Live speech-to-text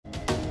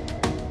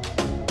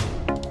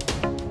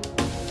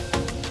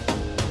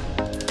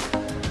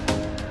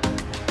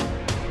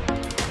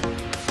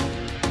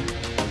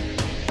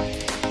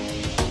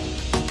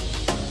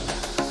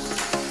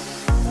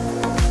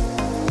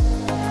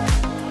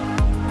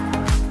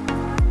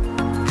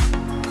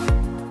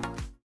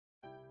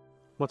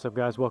What's up,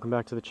 guys? Welcome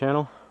back to the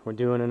channel. We're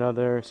doing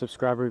another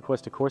subscriber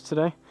requested course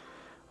today.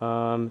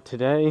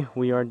 Today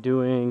we are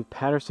doing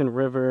Patterson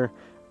River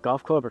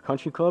Golf Club or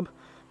Country Club.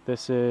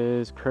 This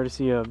is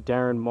courtesy of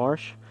Darren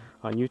Marsh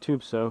on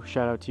YouTube, so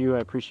shout out to you. I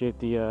appreciate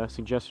the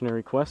suggestion and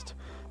request.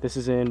 This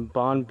is in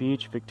Bond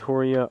Beach,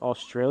 Victoria,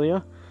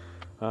 Australia.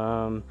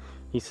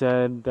 He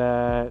said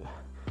that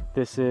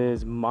this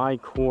is my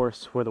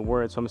course for the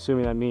word, so I'm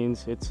assuming that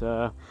means it's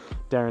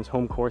Darren's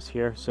home course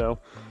here. So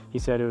he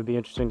said it would be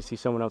interesting to see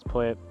someone else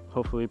play it.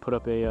 Hopefully we put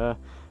up a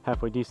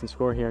halfway decent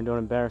score here and don't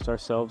embarrass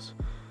ourselves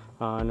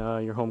on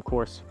your home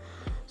course.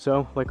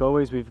 So like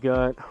always, we've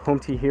got Home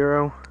Tee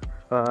Hero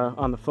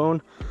on the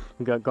phone.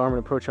 We've got Garmin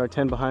Approach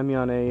R10 behind me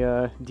on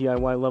a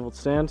DIY leveled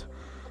stand.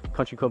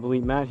 Country Club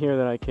Elite mat here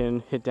that I can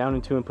hit down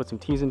into and put some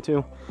tees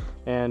into.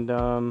 And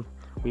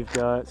we've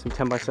got some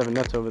 10x7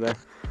 nets over there.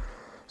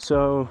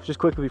 So just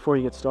quickly before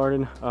you get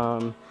started,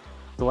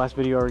 the last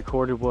video I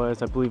recorded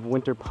was, I believe,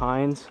 Winter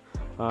Pines.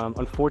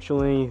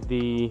 Unfortunately,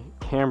 the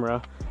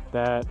camera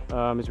that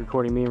is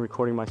recording me and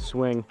recording my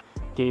swing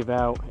gave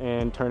out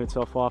and turned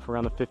itself off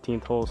around the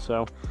 15th hole.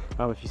 So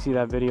if you see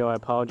that video, I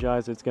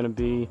apologize. It's good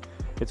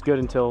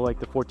until like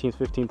the 14th,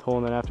 15th hole,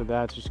 and then after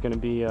that it's just going to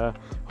be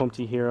Home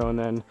Tee Hero and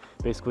then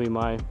basically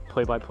my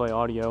play-by-play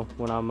audio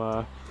when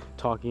I'm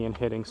talking and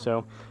hitting.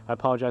 So I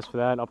apologize for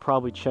that. I'll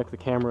probably check the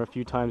camera a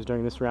few times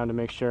during this round to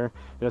make sure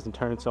it doesn't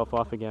turn itself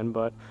off again.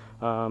 But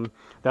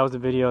that was the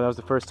video. That was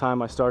the first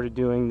time I started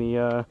doing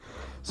the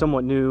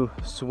somewhat new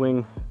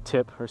swing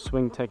tip or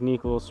swing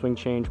technique, a little swing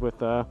change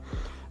with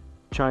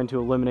trying to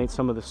eliminate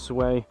some of the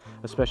sway,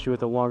 especially with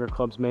the longer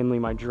clubs, mainly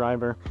my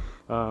driver.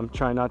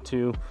 Try not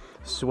to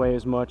sway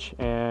as much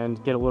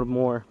and get a little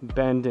more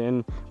bend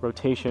in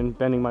rotation,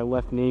 bending my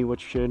left knee, which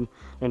should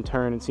in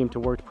turn, it seemed to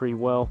work pretty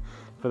well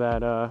for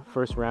that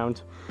first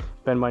round.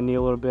 Bend my knee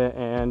a little bit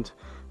and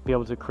be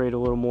able to create a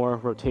little more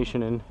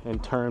rotation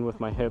and turn with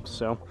my hips.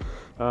 So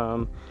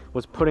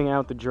was putting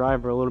out the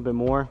driver a little bit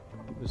more,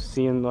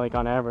 seeing like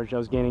on average I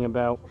was gaining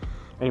about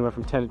anywhere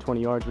from 10 to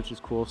 20 yards, which is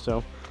cool.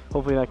 So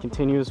hopefully that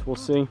continues. We'll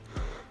see.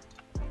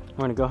 We're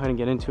gonna go ahead and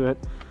get into it.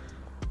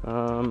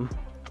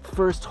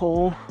 First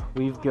hole,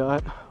 we've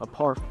got a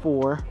par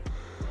 4.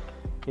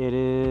 It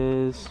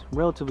is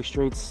relatively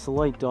straight,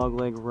 slight dog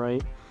leg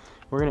right.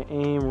 We're gonna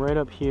aim right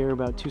up here,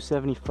 about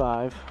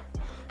 275.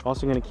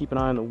 Also gonna keep an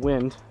eye on the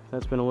wind.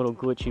 That's been a little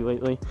glitchy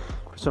lately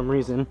for some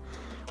reason.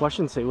 Well, I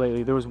shouldn't say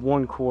lately. There was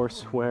one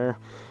course where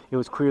it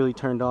was clearly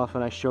turned off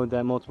and I showed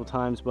that multiple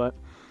times, but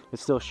it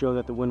still showed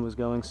that the wind was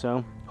going.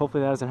 So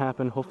hopefully that doesn't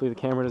happen. Hopefully the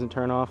camera doesn't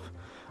turn off.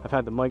 I've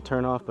had the mic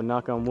turn off, but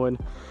knock on wood,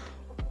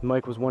 the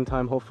mic was one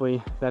time.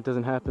 Hopefully that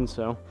doesn't happen.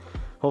 So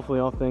hopefully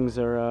all things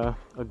are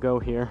a go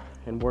here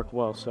and work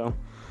well. So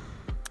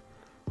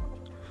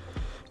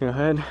go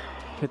ahead,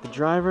 hit the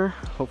driver,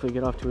 hopefully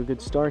get off to a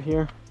good start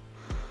here.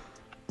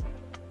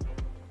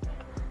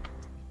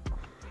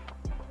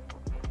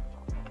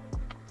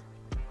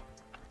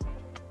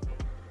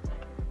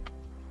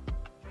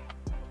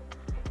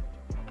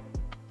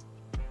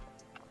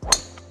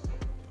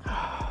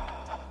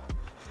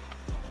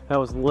 That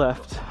was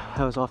left,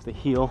 that was off the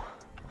heel.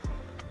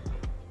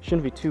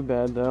 Shouldn't be too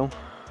bad though.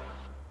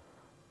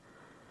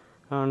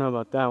 I don't know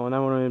about that one. That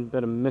one would have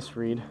been a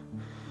misread.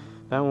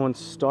 That one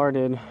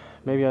started,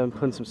 maybe I've been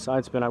putting some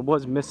side spin. I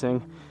was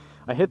missing.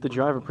 I hit the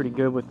driver pretty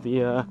good with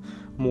the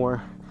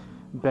more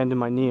bend in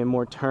my knee and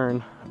more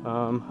turn.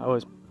 I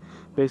was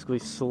basically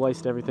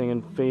sliced everything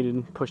and faded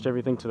and pushed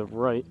everything to the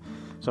right.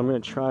 So I'm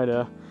going to try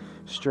to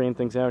straighten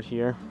things out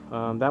here.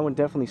 That one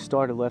definitely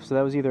started left, so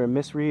that was either a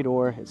misread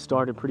or it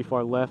started pretty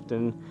far left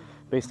and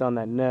based on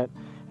that net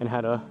and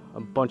had a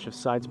bunch of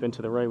side spin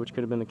to the right, which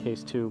could have been the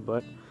case too.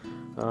 But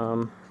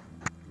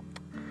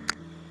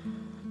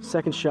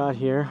second shot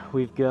here,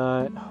 we've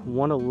got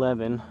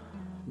 111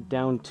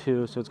 down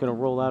 2, so it's going to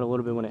roll out a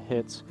little bit when it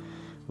hits.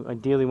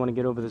 Ideally want to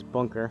get over this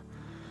bunker,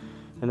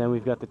 and then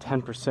we've got the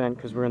 10%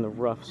 because we're in the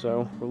rough.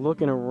 So we're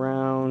looking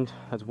around,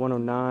 that's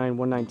 109,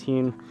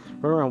 119,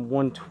 we're around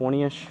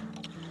 120-ish.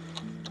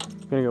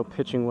 Gonna go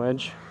pitching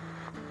wedge.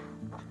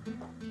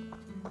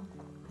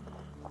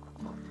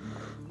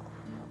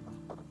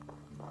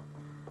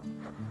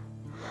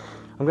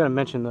 I'm gonna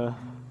mention the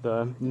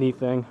knee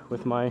thing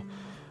with my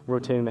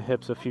rotating the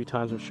hips a few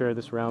times, I'm sure,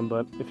 this round,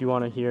 but if you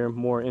want to hear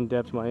more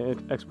in-depth my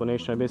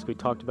explanation, I basically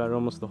talked about it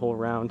almost the whole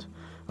round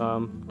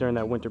during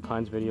that Winter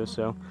Pines video,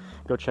 so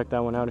go check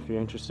that one out if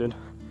you're interested.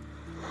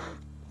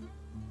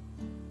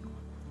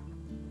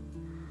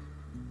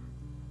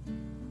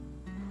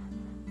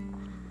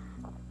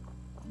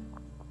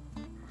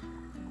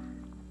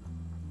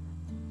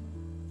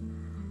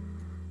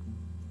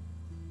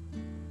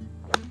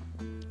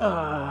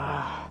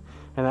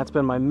 And that's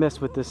been my miss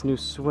with this new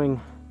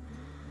swing.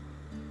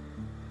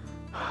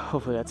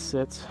 Hopefully that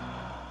sits.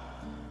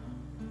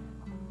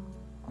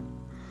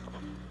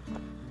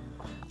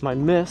 My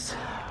miss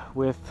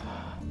with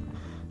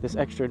this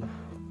extra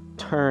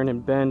turn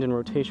and bend and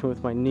rotation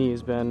with my knee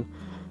has been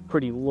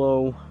pretty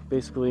low,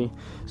 basically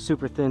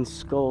super thin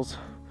sculls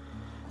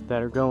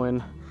that are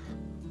going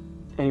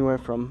anywhere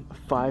from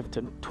 5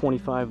 to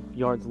 25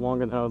 yards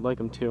longer than I would like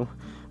them to.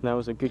 And that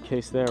was a good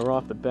case there. We're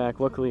off the back.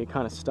 Luckily it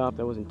kind of stopped.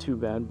 That wasn't too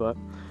bad, but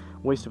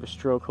waste of a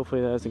stroke.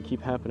 Hopefully that doesn't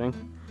keep happening.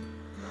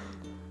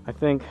 I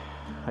think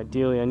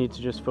ideally I need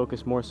to just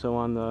focus more so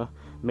on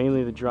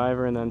mainly the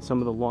driver, and then some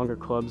of the longer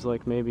clubs,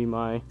 like maybe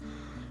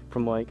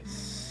from like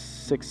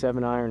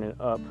 6-7 iron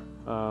and up.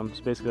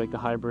 So basically like the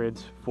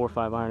hybrids,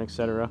 4-5 iron,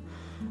 etc.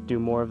 Do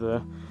more of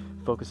the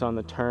focus on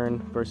the turn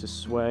versus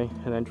sway,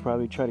 and then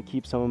probably try to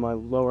keep some of my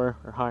lower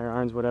or higher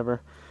irons,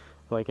 whatever,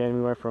 like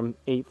anywhere from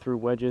 8 through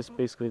wedges,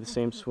 basically the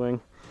same swing.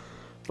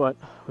 But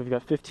we've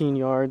got 15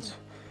 yards,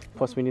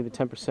 plus we need the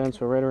 10%, so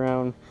we're right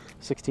around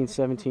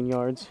 16-17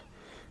 yards.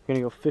 We're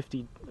gonna go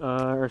 50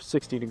 or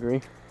 60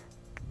 degree.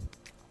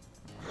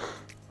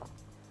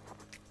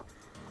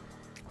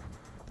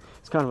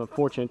 It's kind of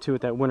unfortunate too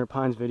with that Winter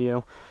Pines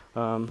video.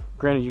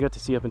 Granted, you got to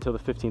see up until the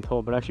 15th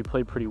hole, but actually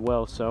played pretty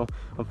well, so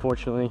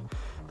unfortunately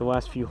the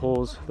last few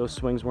holes those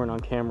swings weren't on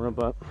camera.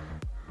 But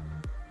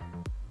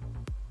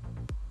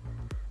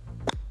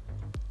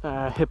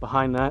hit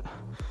behind that.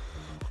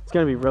 It's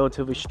gonna be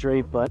relatively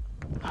straight, but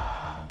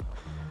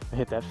I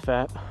hit that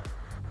fat.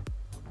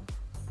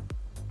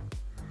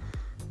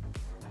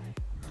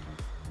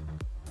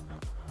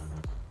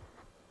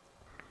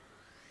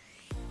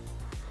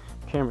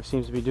 Camera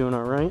seems to be doing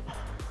all right.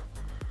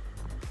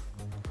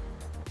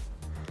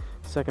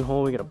 Second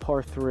hole, we got a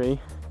par 3.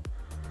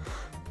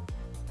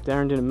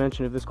 Darren didn't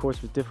mention if this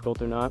course was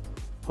difficult or not.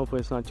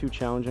 Hopefully it's not too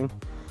challenging.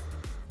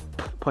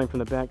 Playing from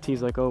the back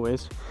tees like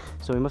always.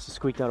 So we must have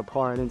squeaked out a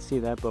par. I didn't see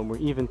that, but we're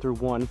even through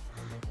 1.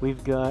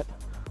 We've got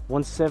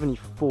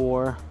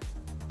 174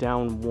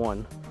 down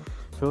 1.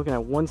 So we're looking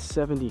at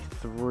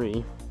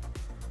 173.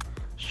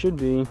 Should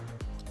be,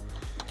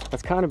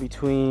 that's kind of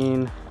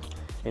between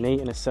an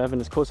 8 and a 7.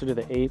 It's closer to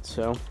the 8,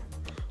 so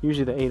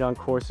usually the 8 on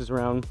course is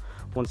around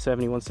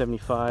 170,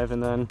 175,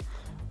 and then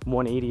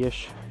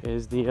 180-ish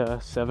is the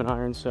 7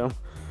 iron. So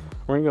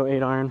we're gonna go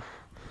 8 iron,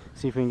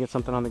 see if we can get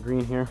something on the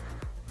green here.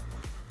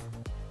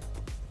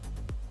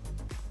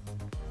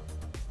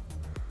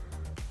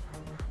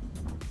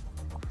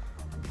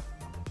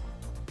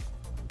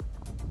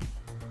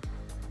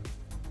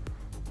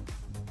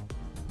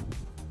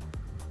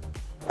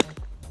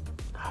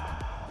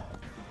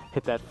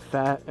 Hit that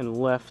fat and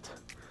left.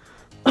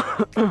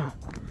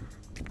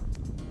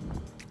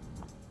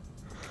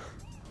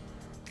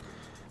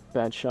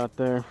 Bad shot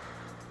there.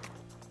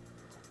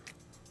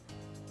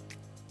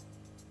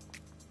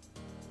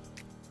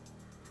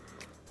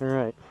 All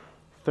right,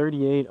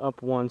 38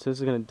 up 1, so this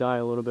is gonna die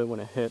a little bit when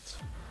it hits.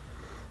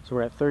 So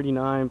we're at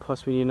 39,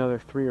 plus we need another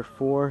 3 or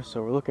 4,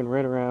 so we're looking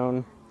right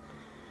around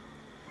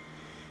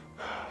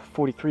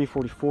 43,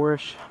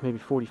 44-ish, maybe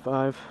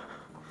 45.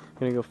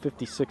 Gonna go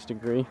 56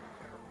 degree.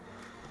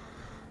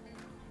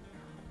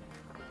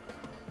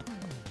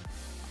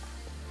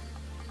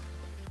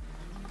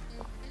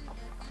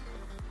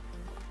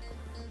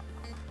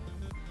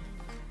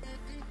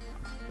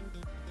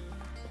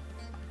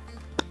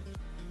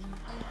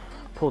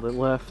 Pulled it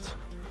left.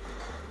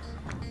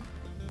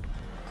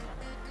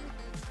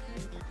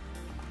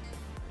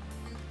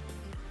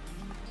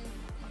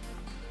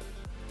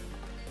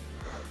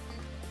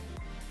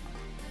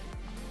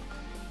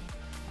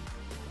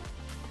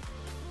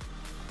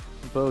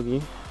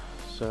 Bogey,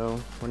 so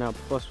we're now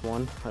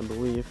 +1, I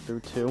believe,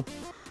 through 2.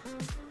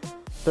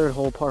 Third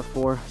hole, par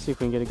 4. See if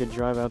we can get a good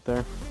drive out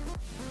there.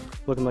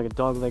 Looking like a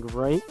dog leg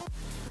right.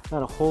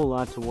 Not a whole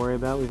lot to worry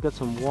about. We've got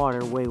some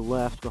water way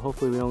left, but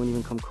hopefully we don't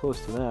even come close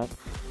to that.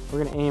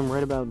 We're gonna aim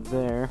right about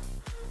there,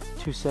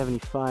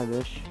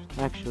 275-ish.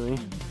 Actually,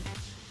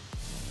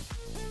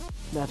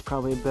 that's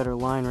probably a better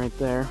line right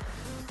there.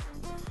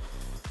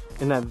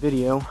 In that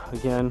video,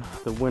 again,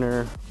 the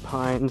Winter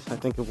Pines, I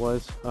think it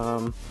was,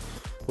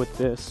 with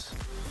this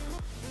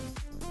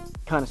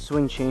kind of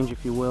swing change,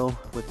 if you will,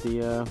 with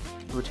the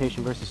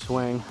rotation versus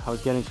swing, I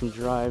was getting some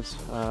drives,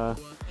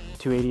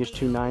 280-ish,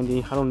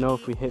 290. I don't know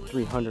if we hit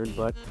 300,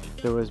 but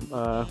there was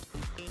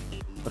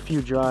a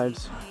few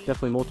drives,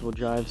 definitely multiple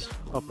drives,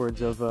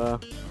 upwards of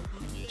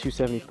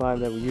 275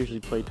 that we usually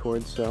play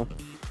towards, so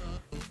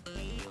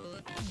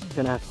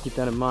gonna have to keep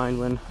that in mind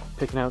when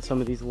picking out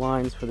some of these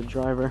lines for the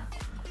driver.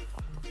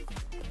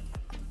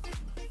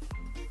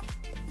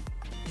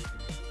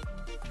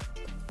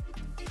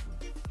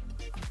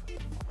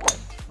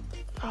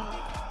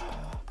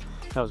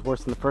 That was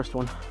worse than the first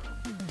one.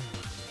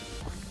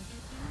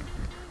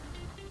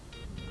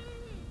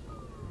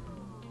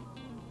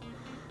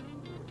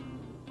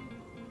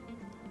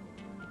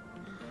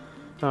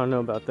 I don't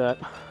know about that.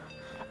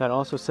 That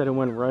also said it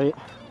went right.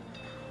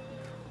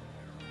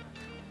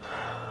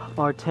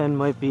 R10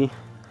 might be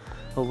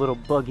a little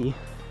buggy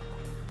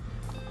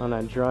on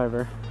that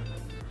driver.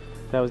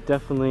 That was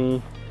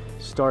definitely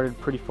started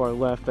pretty far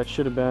left. That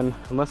should have been,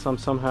 unless I'm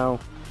somehow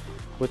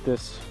with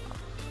this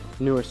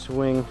newer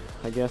swing,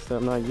 I guess, that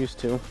I'm not used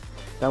to.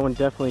 That one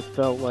definitely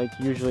felt like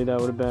usually that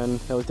would have been,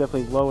 that was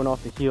definitely low and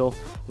off the heel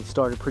and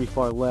started pretty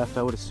far left.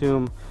 I would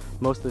assume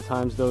most of the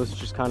times those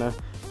just kind of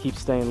keep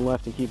staying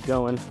left and keep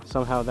going.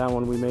 Somehow that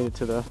one we made it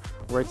to the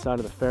right side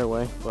of the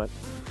fairway, but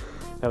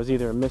that was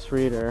either a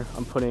misread or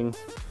I'm putting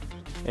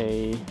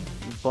a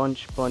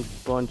bunch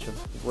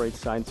of right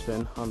side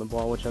spin on the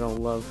ball, which I don't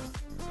love.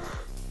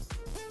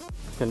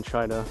 Gonna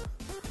try to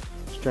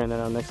straighten that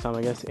out next time,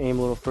 I guess. Aim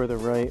a little further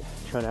right,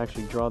 try to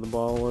actually draw the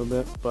ball a little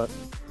bit, but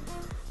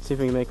see if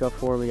we can make up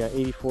for it. We got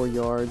 84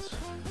 yards,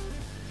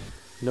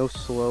 no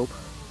slope,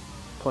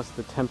 plus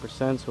the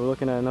 10%, so we're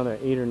looking at another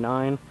 8 or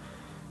 9.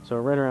 So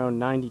right around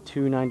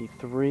 92,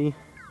 93.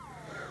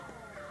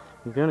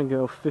 I'm gonna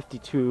go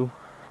 52.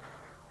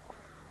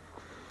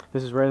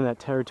 This is right in that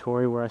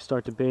territory where I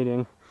start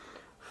debating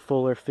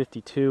fuller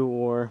 52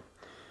 or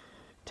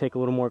take a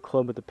little more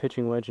club with the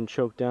pitching wedge and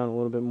choke down a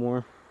little bit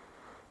more.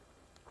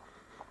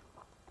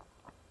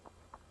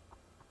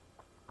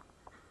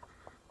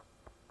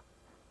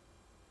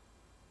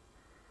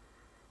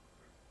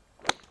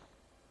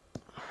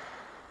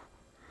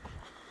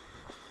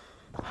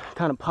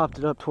 Kind of popped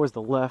it up towards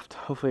the left.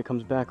 Hopefully it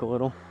comes back a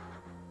little.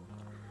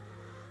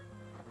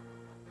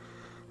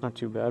 Not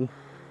too bad.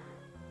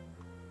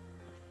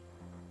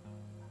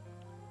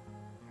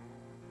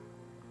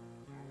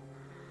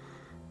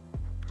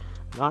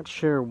 Not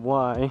sure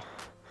why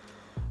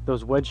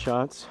those wedge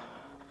shots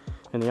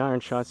and the iron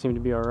shots seem to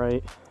be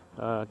alright,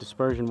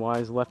 dispersion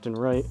wise, left and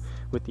right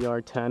with the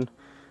R10.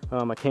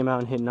 I came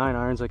out and hit 9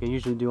 irons like I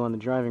usually do on the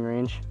driving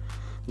range,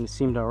 and it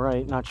seemed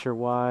alright. Not sure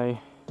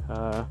why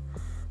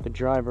the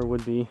driver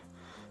would be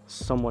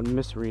somewhat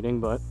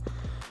misreading, but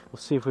we'll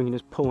see if we can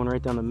just pull one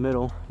right down the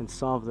middle and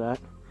solve that.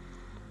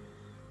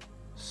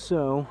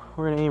 So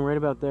we're gonna aim right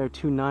about there,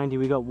 290.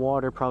 We got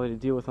water probably to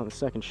deal with on the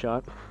second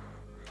shot.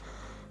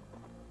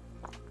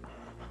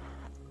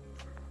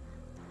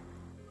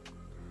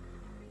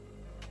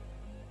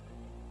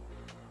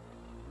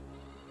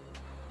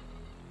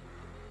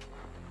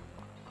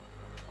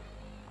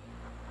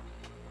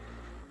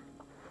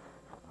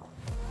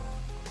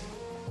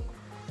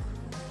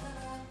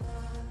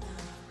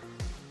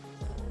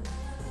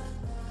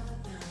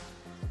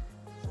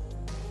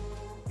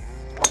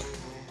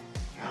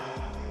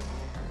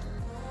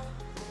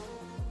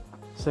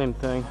 Same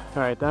thing.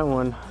 Alright, that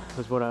one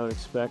was what I would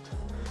expect.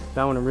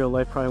 That one in real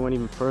life probably went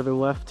even further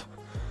left,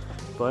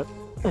 but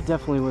it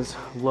definitely was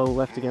low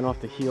left again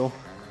off the heel.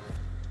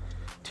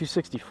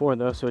 264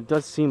 though, so it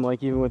does seem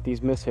like even with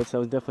these mishits, that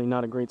was definitely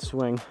not a great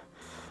swing.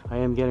 I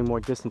am getting more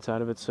distance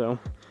out of it, so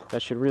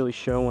that should really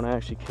show when I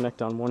actually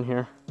connect on one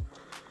here.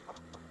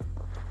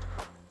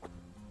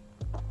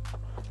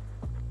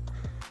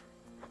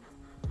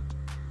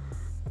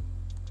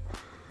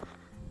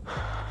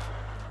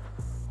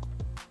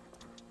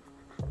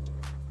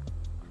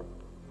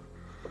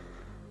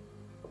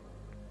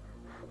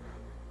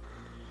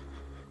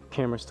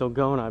 Camera's still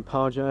going, I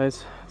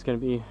apologize. It's going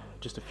to be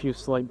just a few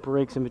slight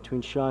breaks in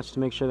between shots to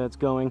make sure that's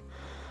going.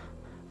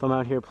 If I'm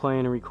out here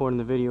playing and recording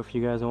the video for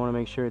you guys, I want to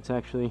make sure it's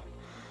actually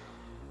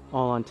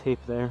all on tape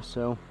there.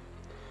 So,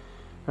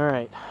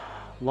 alright,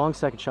 long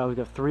second shot. We've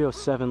got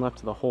 307 left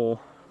to the hole.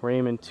 We're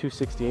aiming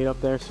 268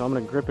 up there, so I'm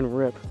going to grip and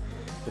rip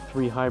the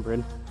 3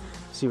 hybrid,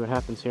 see what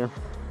happens here.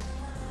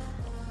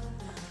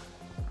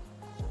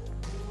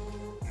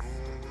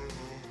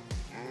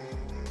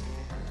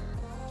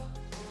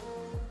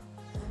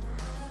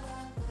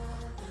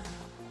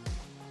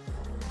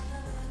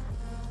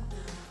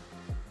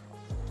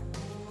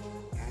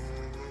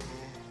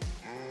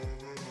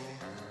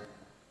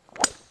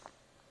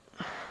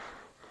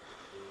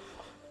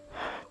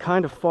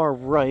 Kind of far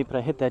right, but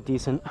I hit that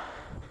decent.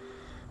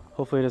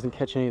 Hopefully it doesn't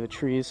catch any of the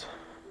trees.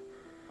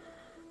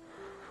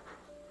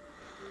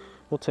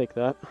 We'll take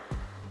that.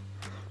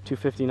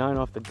 259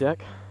 off the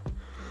deck.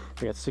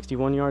 We got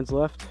 61 yards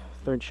left.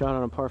 Third shot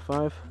on a par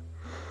 5.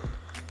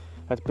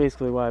 That's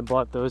basically why I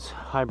bought those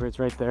hybrids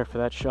right there for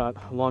that shot.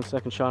 A long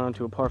second shot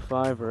onto a par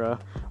 5 or a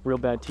real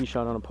bad tee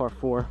shot on a par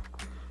 4.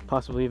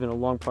 Possibly even a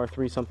long par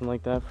 3, something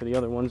like that for the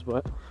other ones,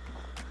 but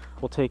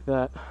we'll take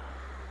that.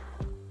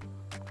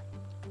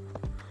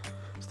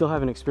 Still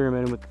haven't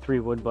experimented with the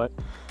 3-wood, but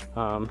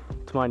to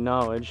my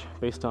knowledge,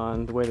 based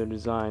on the way they're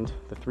designed,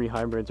 the 3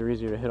 hybrids are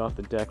easier to hit off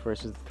the deck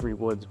versus the 3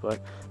 woods. But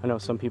I know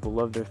some people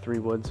love their 3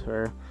 woods,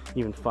 or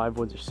even 5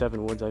 woods or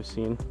 7 woods I've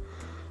seen.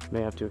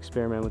 May have to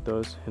experiment with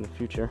those in the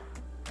future.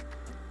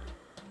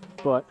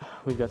 But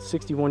we've got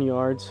 61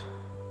 yards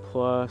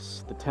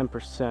plus the 10%,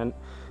 so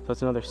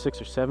that's another 6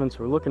 or 7.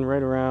 So we're looking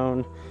right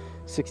around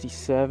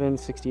 67,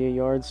 68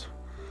 yards.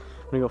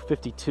 I'm gonna go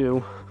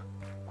 52.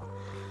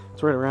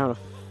 It's right around a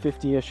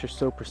 50-ish or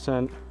so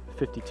percent,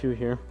 52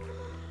 here.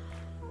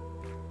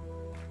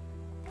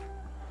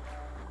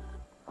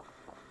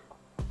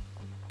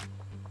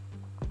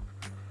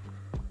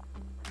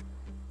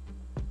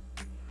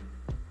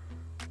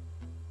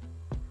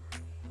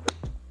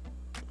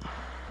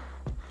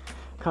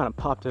 Kind of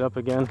popped it up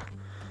again.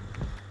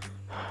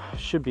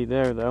 Should be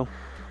there though.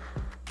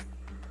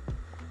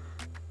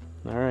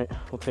 Alright,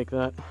 we'll take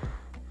that.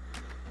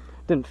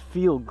 Didn't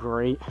feel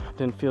great,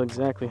 didn't feel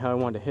exactly how I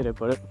wanted to hit it,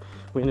 but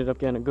we ended up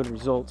getting a good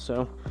result,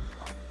 so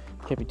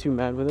can't be too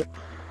mad with it.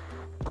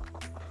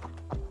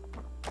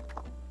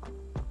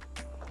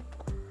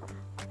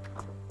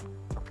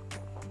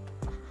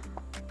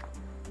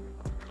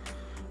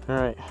 All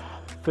right,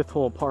 5th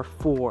hole, par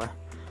 4.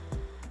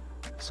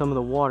 Some of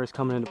the water's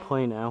coming into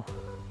play now.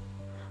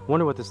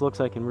 Wonder what this looks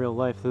like in real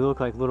life. They look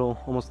like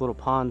almost little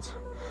ponds.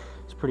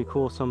 It's pretty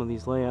cool, some of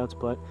these layouts,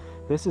 but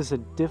this is a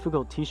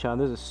difficult tee shot.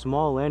 There's a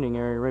small landing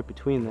area right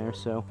between there,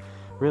 so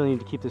really need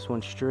to keep this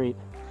one straight.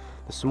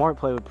 The smart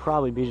play would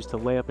probably be just to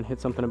lay up and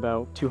hit something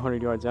about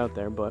 200 yards out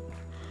there, but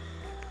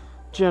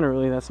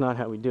generally that's not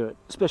how we do it,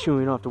 especially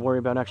when we don't have to worry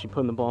about actually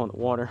putting the ball in the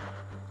water.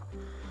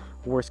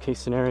 Worst case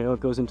scenario, it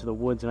goes into the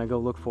woods and I go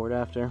look for it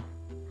after.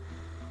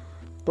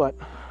 But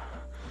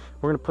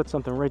we're gonna put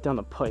something right down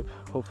the pipe,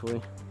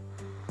 hopefully.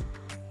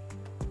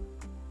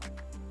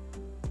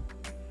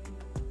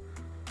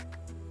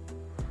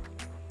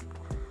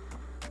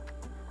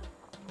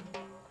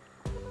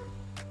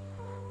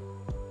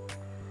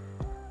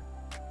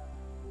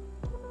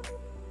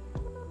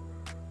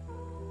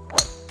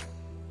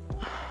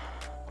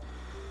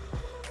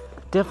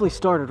 Definitely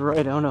started right.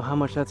 I don't know how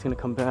much that's gonna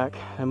come back.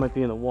 That might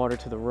be in the water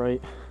to the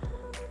right.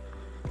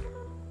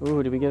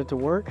 Ooh, did we get it to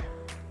work?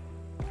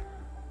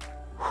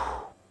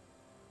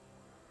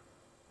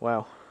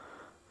 Wow.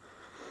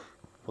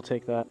 We'll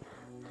take that.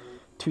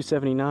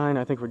 279.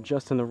 I think we're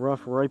just in the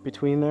rough right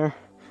between there.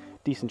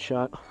 Decent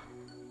shot.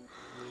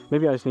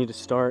 Maybe I just need to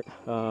start.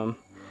 That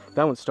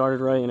one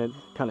started right and it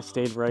kind of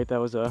stayed right. That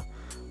was a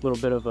little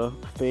bit of a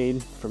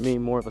fade for me,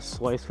 more of a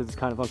slice because it's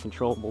kind of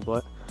uncontrollable,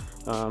 but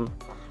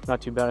not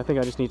too bad. I think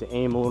I just need to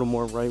aim a little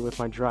more right with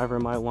my driver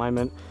and my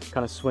alignment,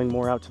 kind of swing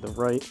more out to the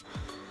right.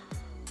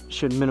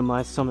 Should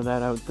minimize some of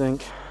that, I would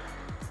think.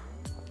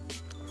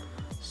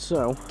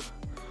 So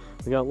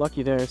we got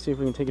lucky there. See if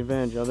we can take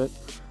advantage of it.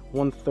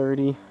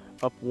 130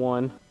 up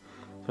 1,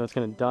 so it's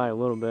going to die a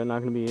little bit.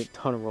 Not going to be a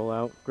ton of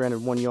rollout.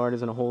 Granted, 1 yard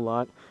isn't a whole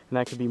lot, and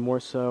that could be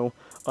more so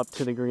up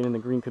to the green, and the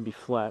green could be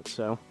flat,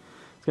 so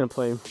it's going to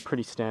play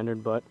pretty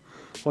standard. But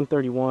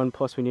 131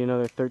 plus we need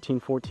another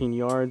 13-14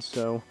 yards,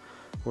 so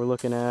we're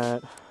looking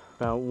at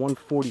about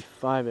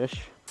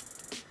 145-ish.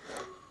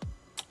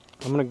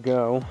 I'm gonna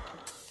go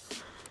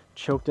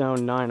choke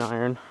down 9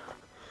 iron.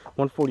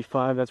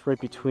 145, that's right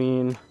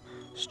between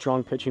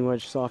strong pitching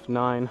wedge, soft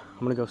 9. I'm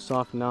gonna go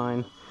soft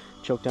 9,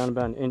 choke down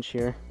about 1 inch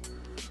here.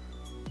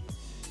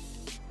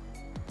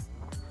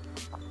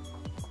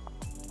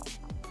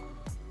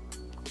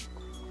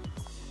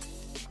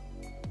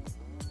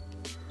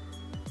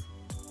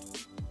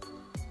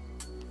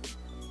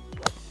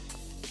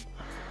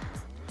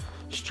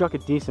 Struck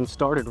it decent,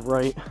 started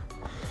right.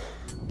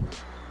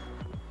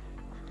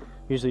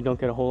 Usually don't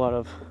get a whole lot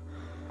of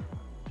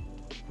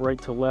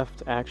right to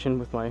left action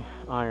with my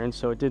iron,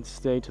 so it did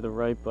stay to the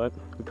right, but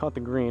we caught the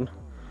green.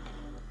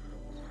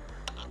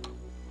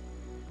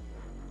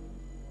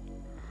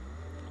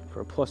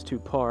 For a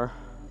 +2 par.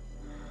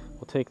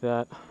 We'll take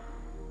that.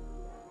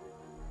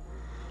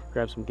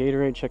 Grab some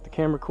Gatorade, check the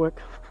camera quick.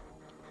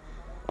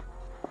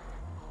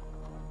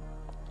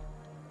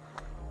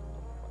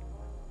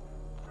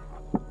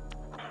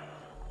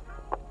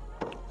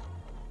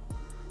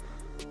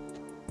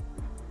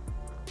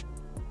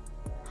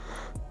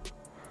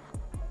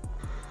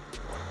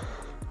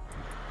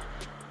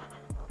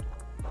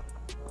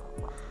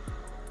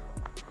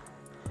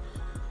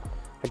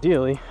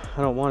 Ideally,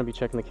 I don't want to be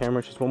checking the camera.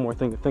 It's just one more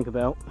thing to think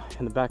about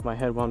in the back of my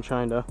head while I'm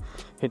trying to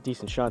hit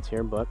decent shots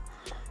here. But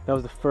that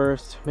was the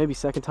first, maybe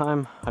second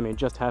time. I mean, it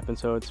just happened,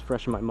 so it's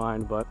fresh in my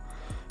mind, but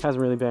it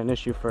hasn't really been an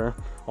issue for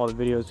all the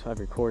videos I've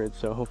recorded,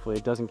 so hopefully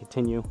it doesn't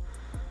continue.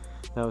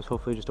 That was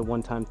hopefully just a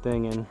one-time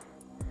thing and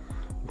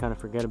kind of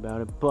forget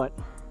about it. But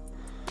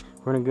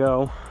we're gonna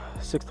go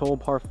 6th hole,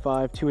 par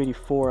 5,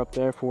 284 up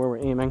there for where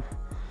we're aiming.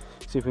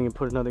 See if we can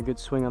put another good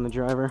swing on the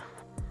driver,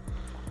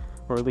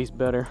 or at least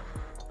better.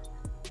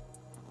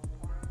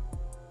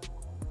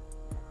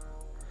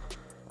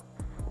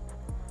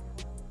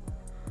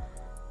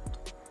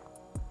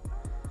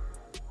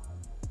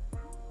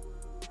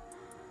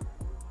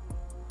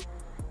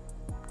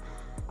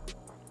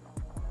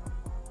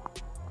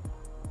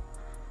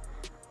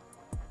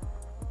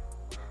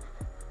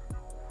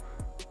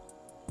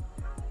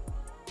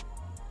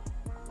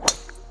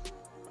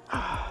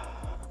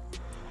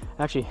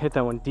 Actually hit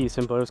that one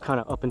decent, but it was kind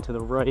of up and to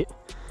the right.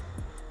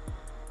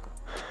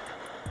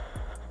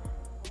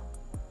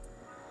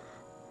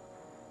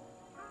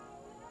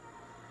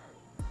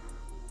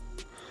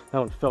 That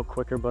one felt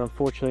quicker, but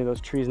unfortunately those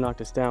trees knocked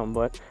us down.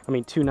 But I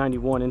mean,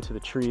 291 into the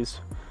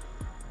trees.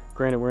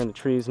 Granted, we're in the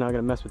trees, not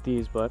gonna mess with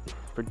these, but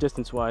for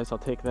distance wise, I'll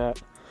take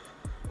that.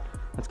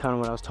 That's kind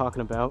of what I was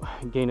talking about,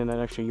 gaining that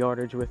extra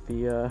yardage with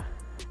the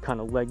kind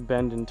of leg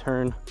bend and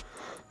turn.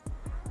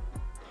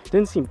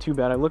 Didn't seem too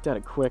bad. I looked at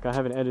it quick. I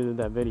haven't edited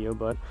that video,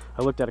 but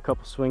I looked at a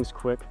couple swings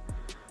quick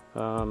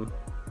from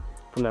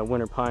that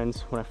Winter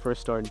Pines when I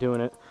first started doing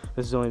it.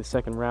 This is only the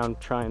second round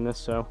trying this,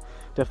 so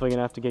definitely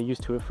gonna have to get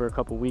used to it for a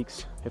couple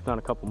weeks, if not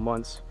a couple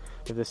months,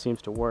 if this seems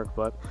to work.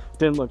 But it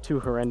didn't look too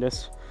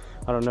horrendous.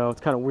 I don't know.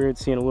 It's kind of weird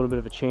seeing a little bit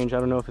of a change. I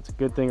don't know if it's a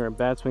good thing or a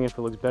bad swing, if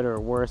it looks better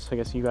or worse. I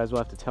guess you guys will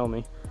have to tell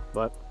me.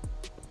 But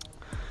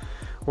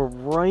we're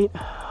right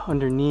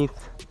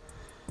underneath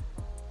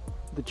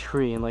the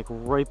tree and like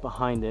right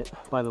behind it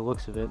by the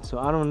looks of it. So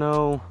I don't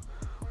know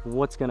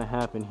what's gonna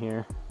happen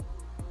here.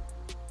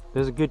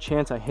 There's a good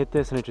chance I hit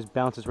this and it just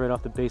bounces right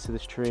off the base of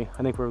this tree.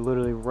 I think we're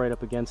literally right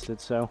up against it,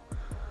 so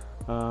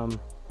I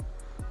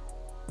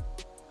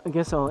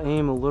guess I'll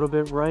aim a little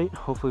bit right.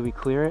 Hopefully we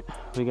clear it.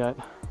 We got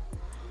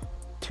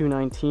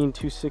 219,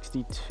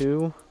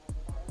 262.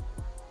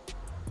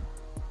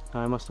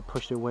 I must have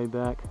pushed it way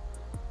back.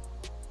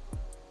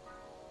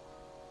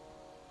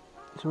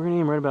 So we're gonna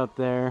aim right about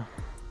there.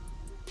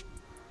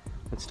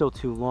 It's still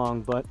too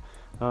long, but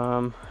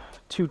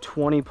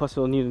 220 plus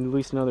it'll need at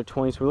least another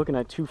 20, so we're looking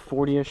at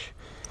 240-ish.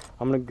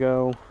 I'm gonna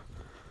go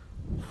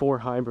 4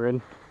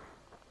 hybrid.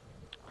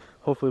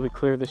 Hopefully we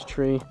clear this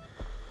tree,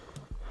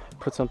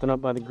 put something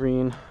up by the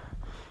green,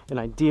 and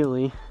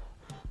ideally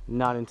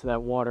not into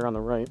that water on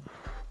the right.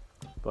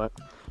 But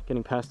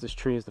getting past this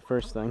tree is the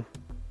first thing.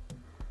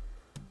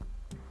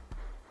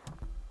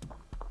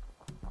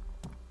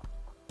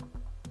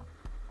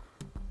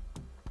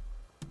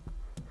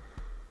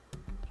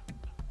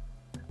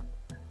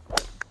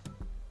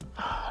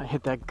 I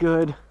hit that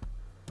good.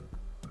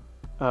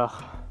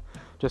 Ugh,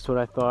 just what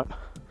I thought.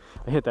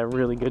 I hit that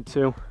really good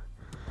too.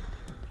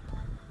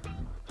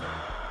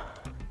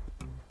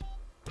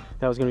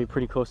 That was gonna be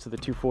pretty close to the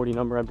 240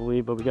 number, I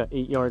believe, but we got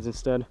 8 yards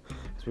instead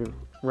because we were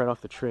right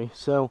off the tree.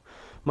 So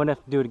might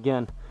have to do it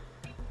again.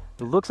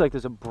 It looks like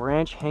there's a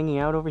branch hanging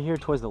out over here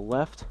towards the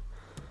left.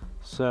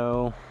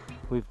 So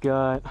we've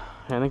got,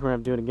 I think we're gonna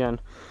have to do it again.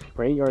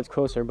 We're 8 yards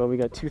closer, but we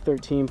got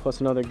 213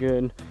 plus another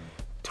good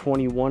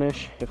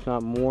 21-ish, if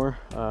not more,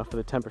 for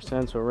the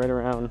 10%, so we're right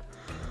around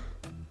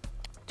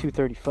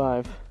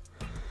 235.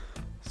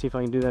 See if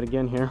I can do that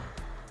again here.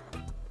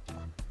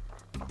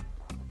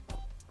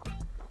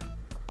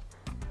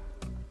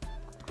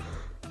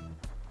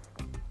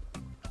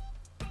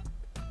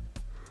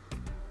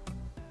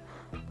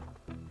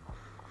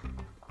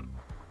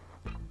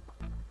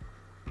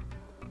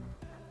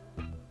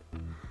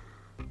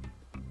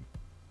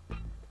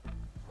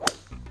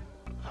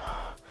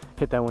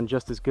 Hit that one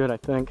just as good, I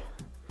think.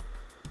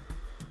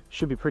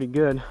 Should be pretty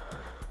good.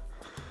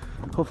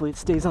 Hopefully it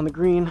stays on the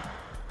green.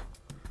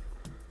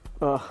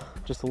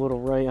 Just a little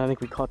right. I think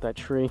we caught that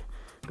tree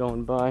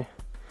going by.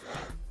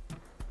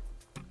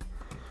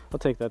 I'll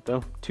take that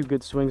though. 2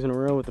 good swings in a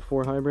row with the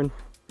 4 hybrid.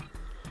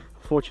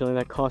 Unfortunately,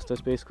 that cost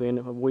us basically a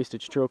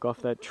wasted stroke off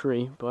that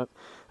tree, but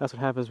that's what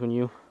happens when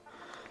you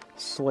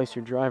slice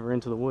your driver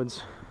into the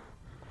woods.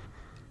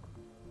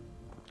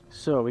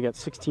 So we got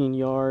 16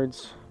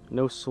 yards,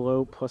 no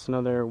slope, plus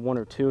another 1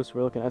 or 2, so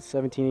we're looking at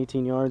 17,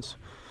 18 yards.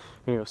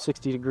 We're gonna go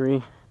 60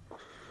 degree.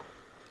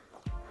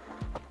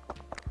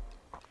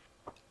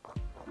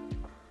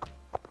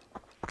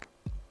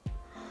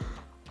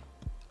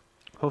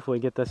 Hopefully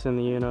get this in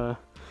the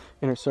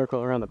inner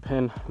circle around the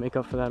pin, make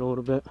up for that a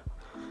little bit.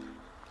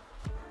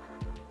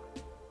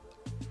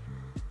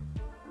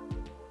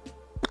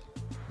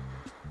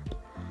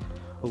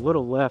 A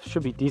little left,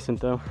 should be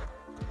decent though.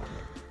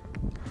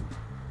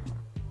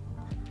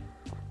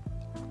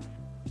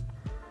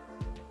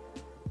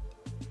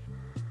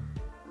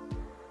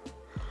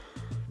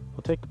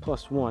 We'll take the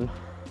 +1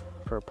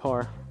 for a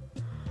par.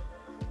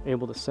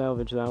 Able to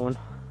salvage that one.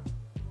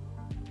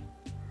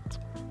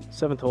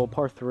 7th hole,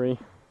 par 3.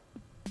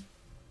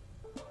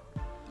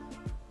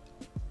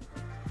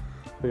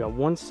 We got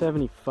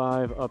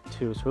 175 up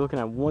 2, so we're looking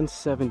at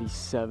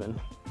 177.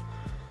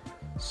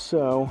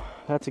 So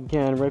that's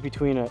again right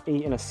between an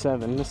 8 and a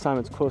 7. This time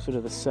it's closer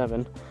to the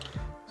 7.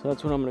 So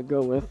that's what I'm gonna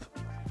go with.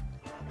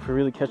 If we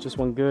really catch this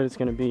one good, it's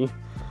gonna be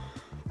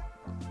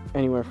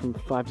anywhere from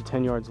 5 to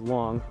 10 yards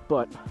long,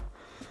 but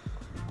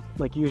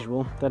like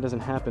usual, that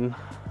doesn't happen,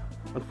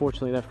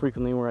 unfortunately, that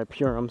frequently where I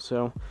pure them,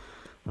 so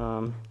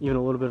even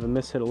a little bit of a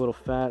miss hit, a little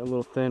fat, a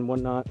little thin,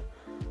 whatnot,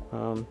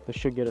 this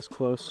should get us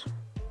close.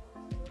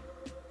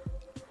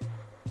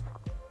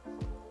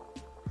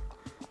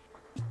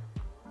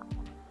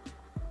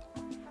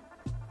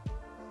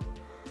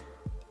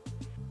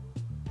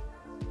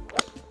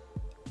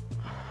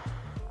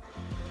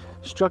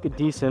 Struck it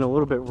decent, a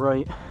little bit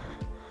right,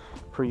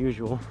 per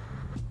usual.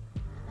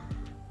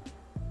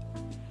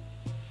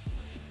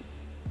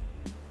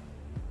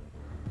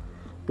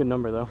 Good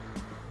number though.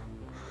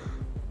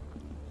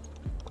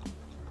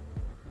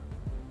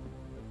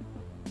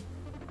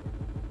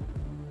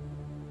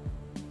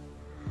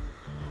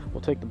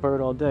 We'll take the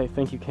bird all day.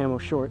 Thank you, camo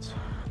shorts.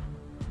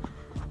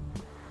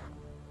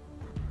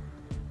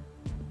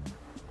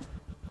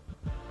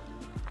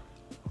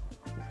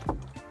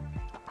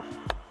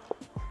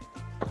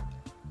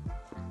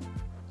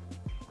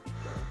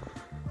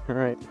 All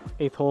right,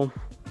 8th hole,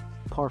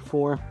 par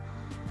 4,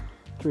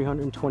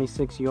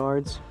 326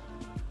 yards.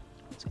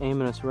 It's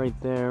aiming us right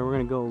there. We're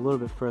gonna go a little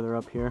bit further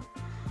up here.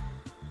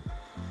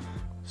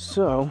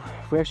 So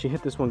if we actually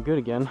hit this one good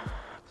again,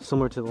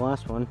 similar to the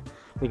last one,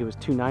 I think it was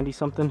 290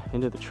 something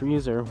into the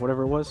trees or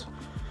whatever it was.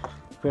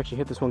 If we actually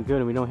hit this one good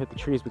and we don't hit the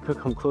trees, we could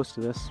come close to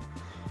this.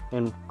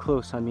 And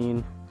close, I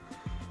mean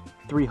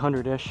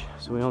 300-ish,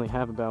 so we only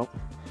have about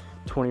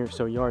 20 or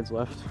so yards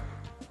left.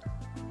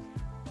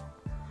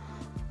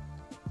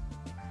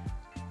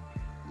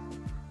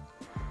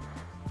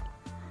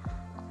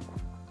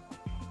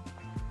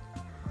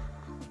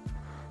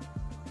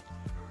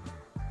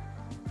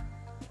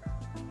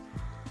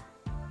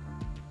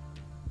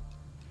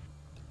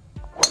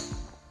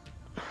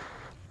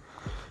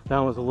 That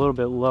one was a little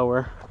bit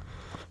lower,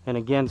 and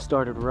again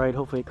started right.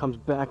 Hopefully it comes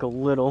back a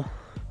little,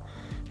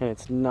 and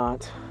it's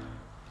not.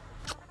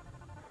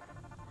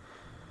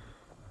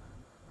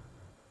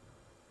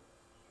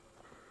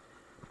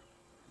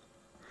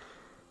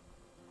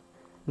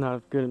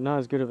 Not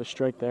as good of a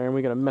strike there, and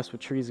we gotta mess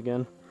with trees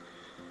again.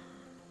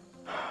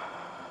 A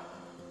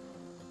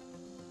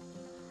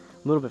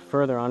little bit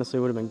further, honestly,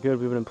 would have been good.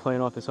 We would have been playing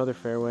off this other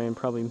fairway and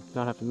probably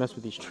not have to mess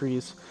with these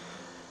trees.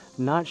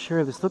 Not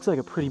sure. This looks like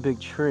a pretty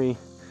big tree.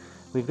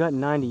 We've got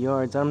 90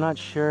 yards. I'm not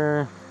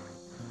sure.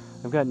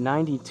 I've got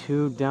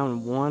 92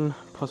 down one,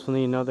 plus we'll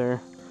need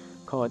another,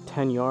 call it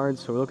 10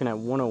 yards, so we're looking at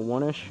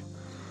 101-ish.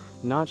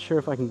 Not sure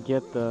if I can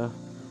get the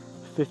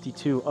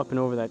 52 up and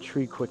over that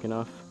tree quick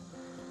enough.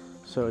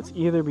 So it's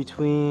either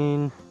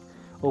between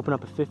open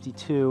up a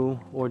 52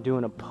 or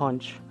doing a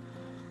punch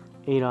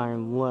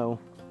 8-iron low.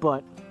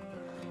 But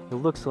it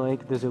looks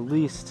like there's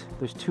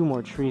two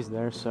more trees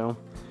there, so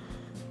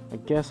I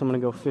guess I'm gonna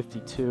go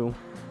 52.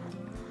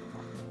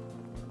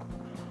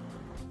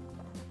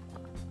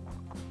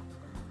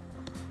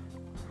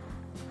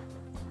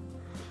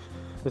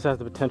 This has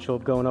the potential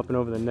of going up and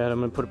over the net. I'm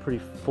gonna put a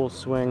pretty full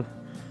swing.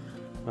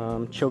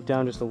 Choke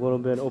down just a little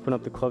bit, open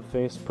up the club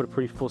face, put a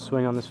pretty full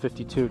swing on this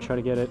 52, try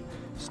to get it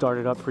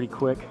started up pretty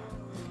quick,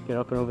 get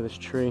up and over this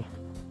tree.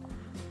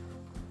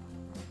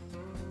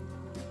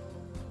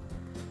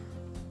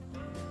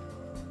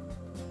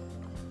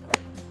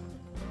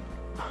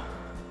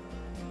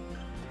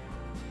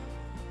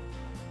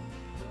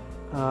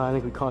 I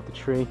think we caught the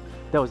tree.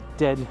 That was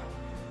dead.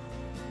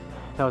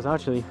 That was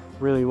actually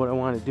really what I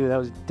wanted to do. That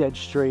was dead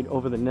straight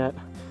over the net.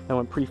 That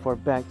went pretty far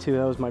back too.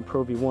 That was my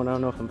Pro V1. I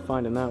don't know if I'm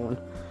finding that one.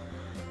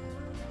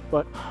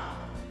 But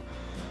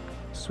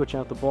switch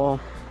out the ball.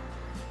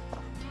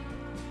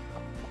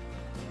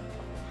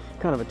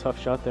 Kind of a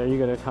tough shot there. You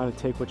got to kind of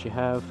take what you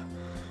have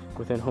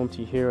within home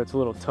tee here. It's a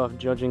little tough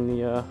judging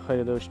the height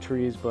of those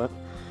trees, but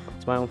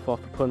it's my own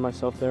fault for putting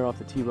myself there off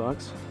the tee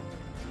box.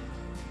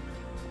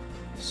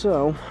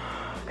 So,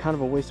 kind of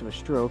a waste of a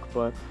stroke,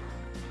 but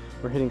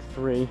we're hitting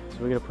 3, so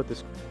we got to put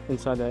this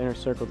inside that inner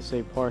circle to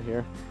save par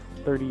here.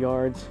 30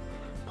 yards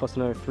plus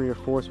another 3 or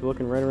 4, so we're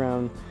looking right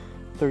around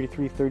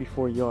 33,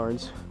 34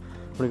 yards.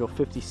 I'm gonna go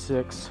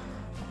 56.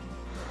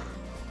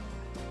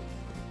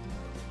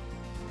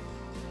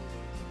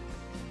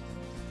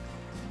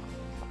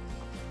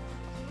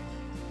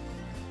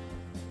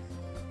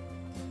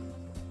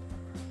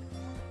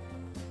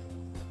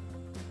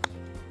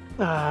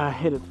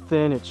 Hit it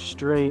thin, it's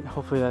straight.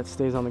 Hopefully that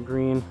stays on the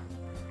green.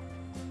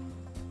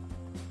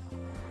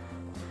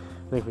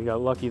 I think we got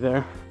lucky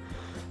there.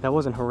 That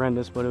wasn't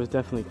horrendous, but it was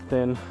definitely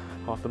thin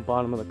off the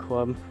bottom of the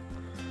club.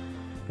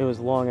 It was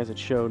long as it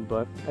showed,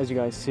 but as you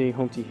guys see,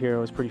 Home Tee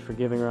Hero is pretty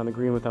forgiving around the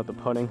green without the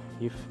putting.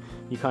 You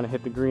kind of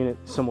hit the green, it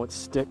somewhat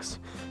sticks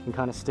and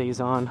kind of stays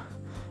on.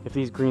 If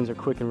these greens are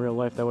quick in real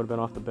life, that would have been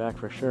off the back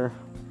for sure.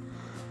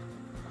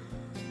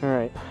 All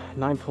right,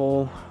 9th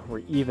hole,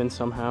 we're even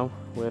somehow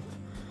with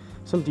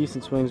some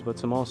decent swings, but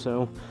some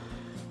also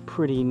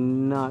pretty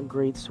not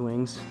great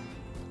swings.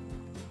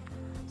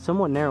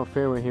 Somewhat narrow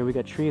fairway here. We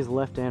got trees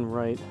left and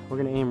right. We're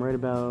gonna aim right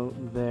about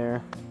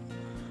there.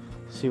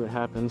 See what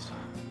happens.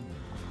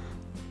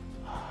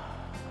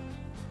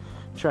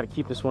 Try to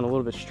keep this one a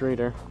little bit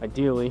straighter.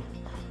 Ideally,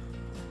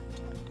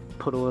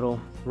 put a little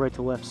right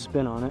to left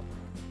spin on it.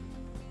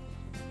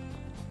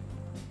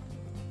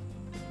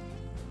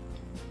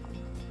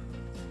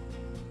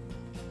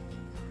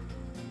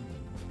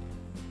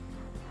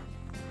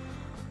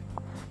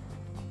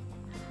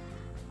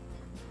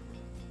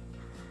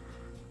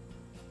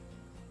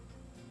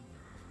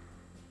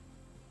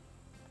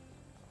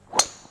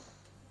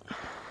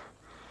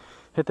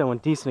 Hit that one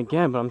decent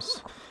again,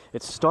 but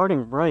it's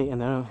starting right,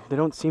 and they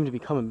don't seem to be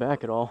coming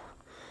back at all.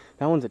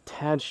 That one's a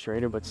tad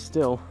straighter, but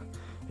still,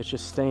 it's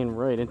just staying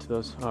right into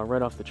those,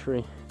 right off the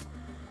tree.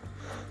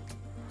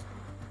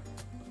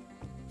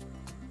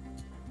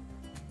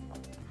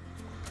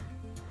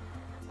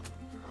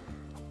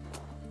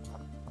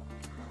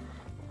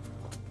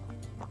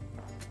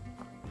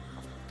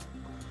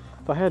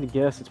 If I had to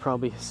guess, it's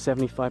probably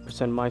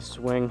 75% my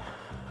swing.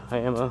 I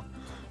am a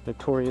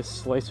notorious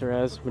slicer,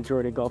 as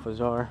majority of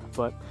golfers are,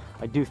 but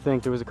I do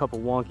think there was a couple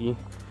wonky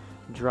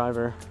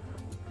driver.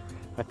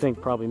 I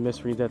think probably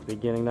misreads at the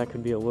beginning. That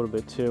could be a little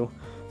bit too.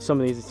 Some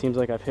of these, it seems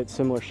like I've hit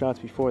similar shots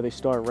before. They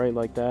start right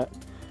like that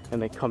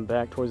and they come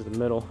back towards the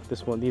middle.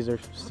 These are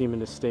seeming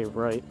to stay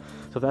right.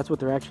 So if that's what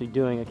they're actually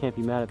doing, I can't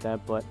be mad at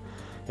that, but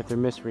if they're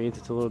misreads,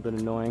 it's a little bit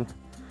annoying.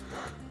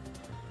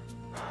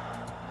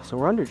 So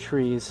we're under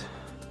trees.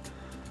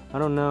 I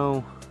don't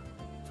know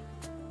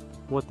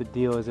what the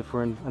deal is. If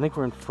I think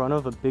we're in front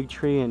of a big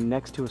tree and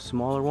next to a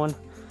smaller one.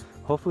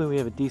 Hopefully we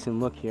have a decent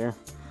look here.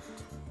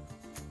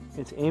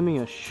 It's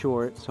aiming us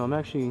short, so I'm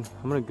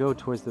gonna go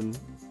towards the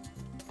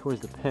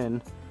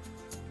pin.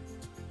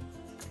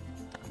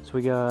 So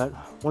we got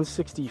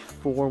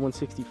 164,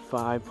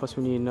 165, plus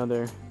we need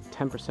another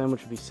 10%, which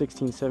would be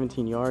 16,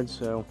 17 yards,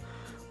 so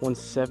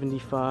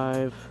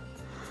 175,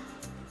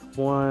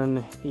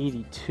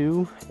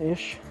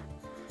 182-ish.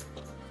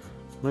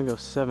 I'm gonna go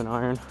 7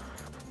 iron.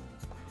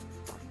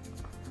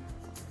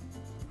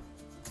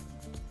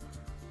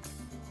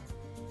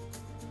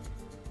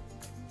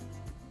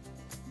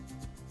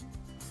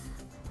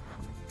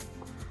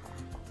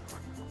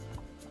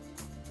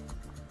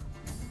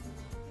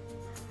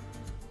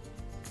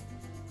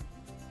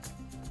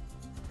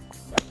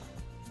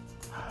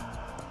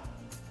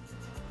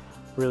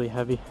 Really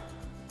heavy.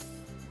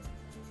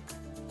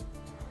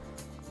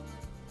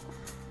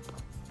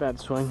 Bad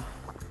swing.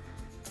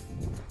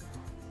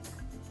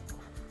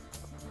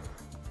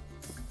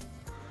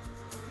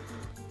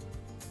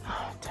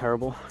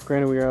 Terrible.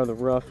 Granted, we were out of the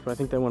rough, but I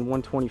think they went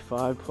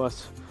 125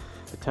 plus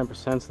the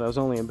 10%, so that was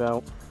only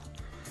about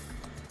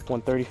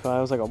 135.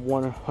 It was like a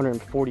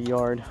 140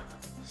 yard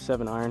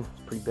 7 iron.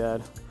 It's pretty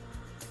bad.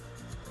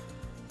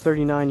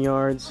 39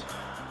 yards,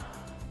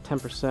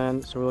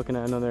 10%, so we're looking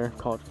at another,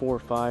 call it 4 or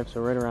 5,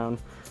 so right around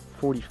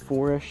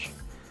 44-ish.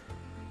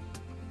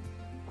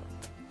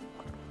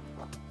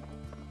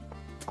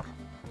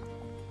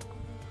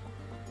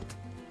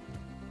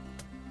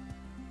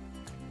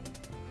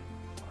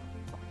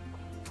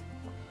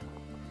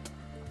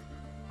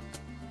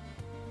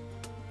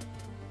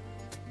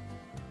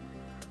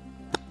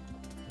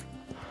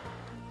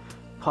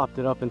 Popped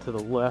it up into the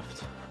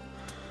left.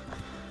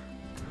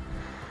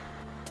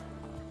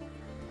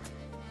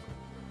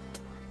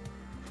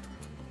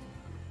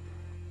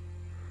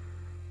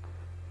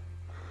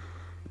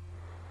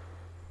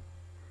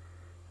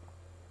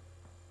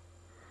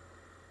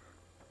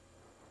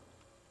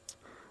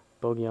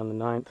 Bogey on the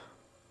 9th.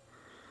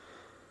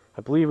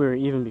 I believe we were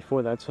even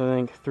before that, so I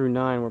think through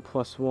 9 we're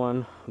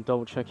 +1. I'll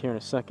double check here in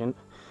a second,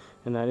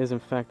 and that is in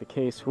fact the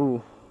case.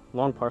 Ooh,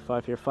 long par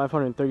 5 here,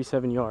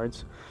 537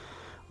 yards.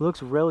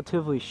 Looks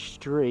relatively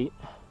straight.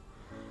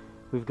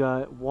 We've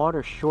got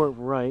water short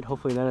right.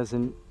 Hopefully that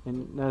doesn't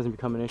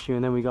become an issue.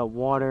 And then we got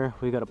water.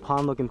 We got a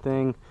pond-looking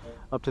thing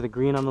up to the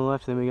green on the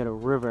left. And then we got a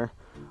river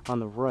on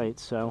the right.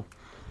 So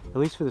at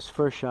least for this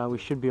first shot, we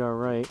should be all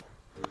right.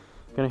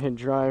 Gonna hit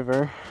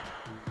driver.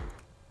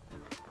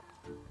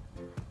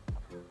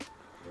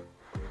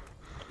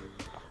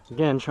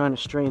 Again, trying to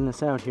straighten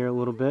this out here a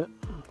little bit.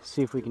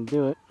 See if we can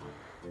do it.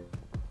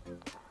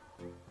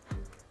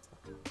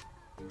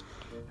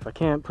 If I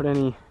can't put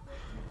any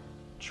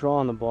draw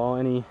on the ball,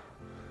 any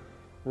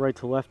right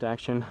to left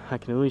action, I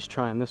can at least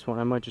try on this one.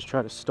 I might just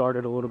try to start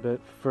it a little bit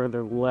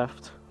further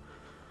left.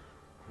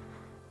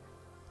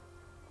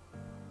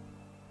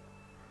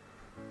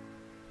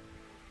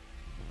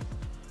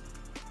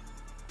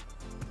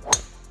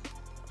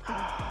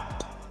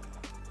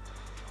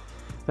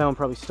 That one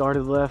probably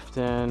started left,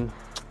 and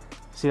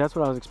see, that's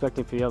what I was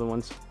expecting for the other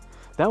ones.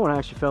 That one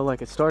actually felt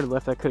like it started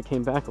left. I could have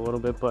came back a little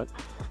bit, but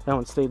that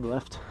one stayed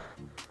left.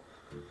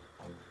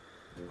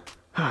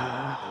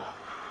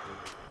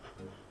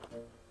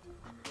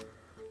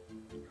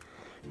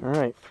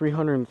 Alright,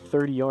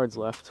 330 yards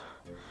left.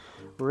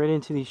 Right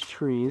into these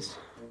trees.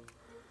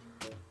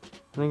 I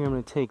think I'm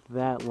going to take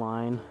that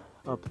line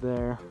up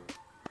there.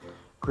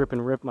 Grip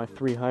and rip my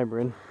 3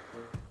 hybrid.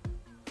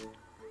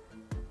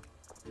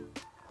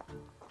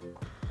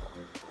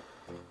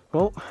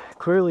 Well,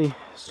 clearly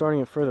starting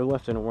it further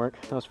left didn't work.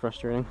 That was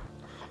frustrating.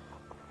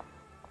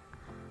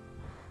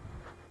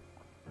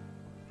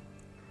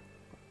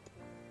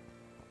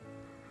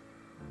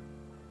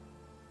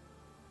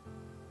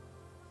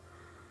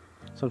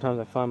 Sometimes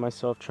I find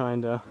myself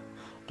trying to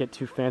get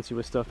too fancy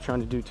with stuff, trying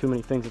to do too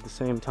many things at the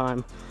same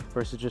time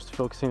versus just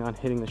focusing on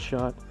hitting the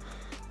shot.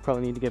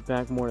 Probably need to get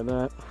back more to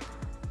that.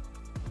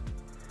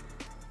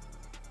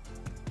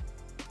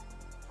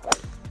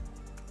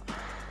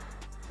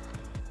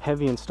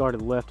 Heavy and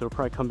started left. It'll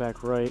probably come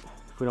back right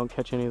if we don't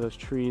catch any of those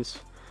trees.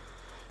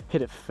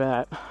 Hit it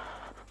fat.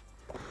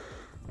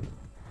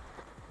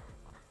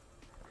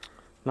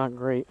 Not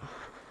great.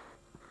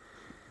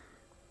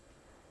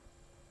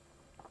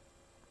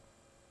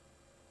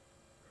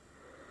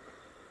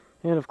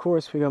 And of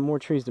course, we got more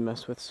trees to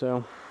mess with,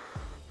 so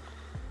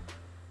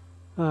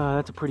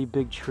that's a pretty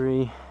big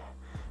tree.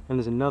 And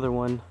there's another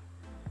one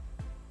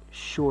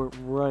short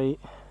right.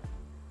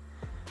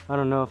 I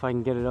don't know if I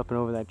can get it up and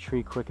over that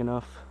tree quick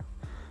enough.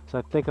 So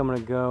I think I'm gonna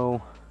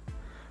go,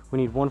 we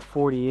need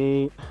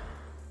 148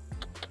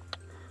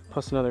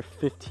 plus another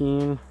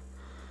 15.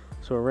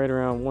 So we're right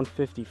around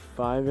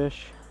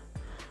 155-ish.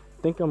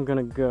 I think I'm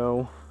gonna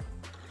go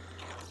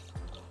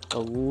a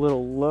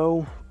little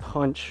low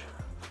punch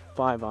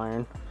 5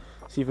 iron.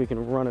 See if we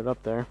can run it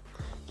up there.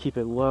 Keep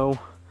it low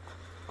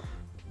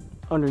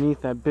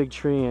underneath that big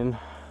tree and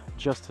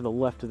just to the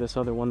left of this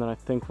other one that I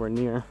think we're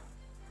near.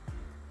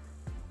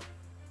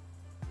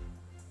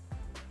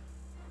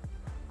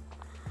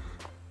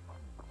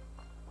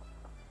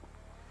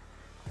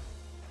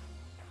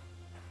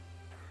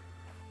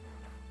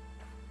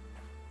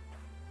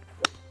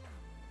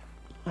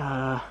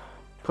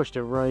 Pushed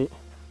it right.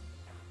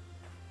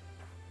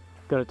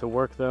 Got it to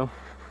work though.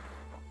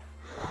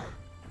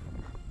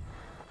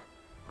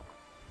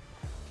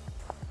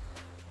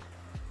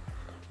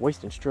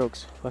 Wasting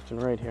strokes left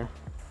and right here.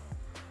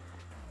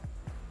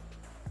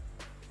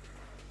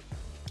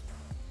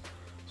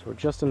 So we're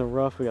just in the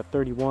rough. We got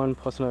 31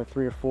 plus another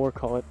 3 or 4,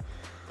 call it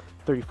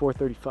 34,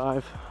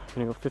 35. I'm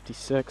gonna go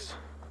 56.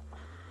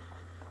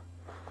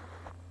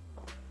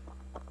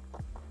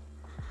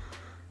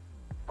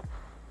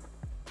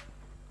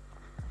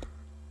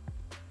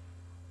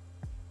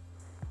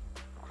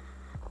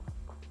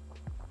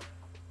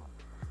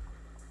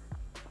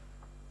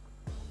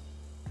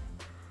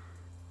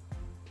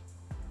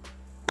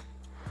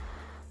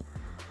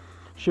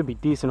 Should be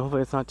decent.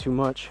 Hopefully it's not too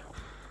much.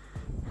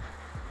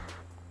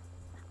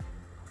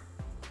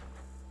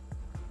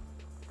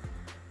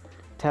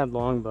 Tad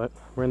long, but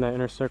we're in that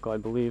inner circle, I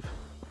believe.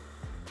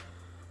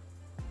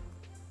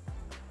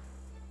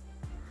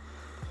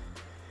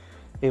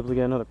 Able to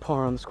get another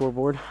par on the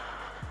scoreboard.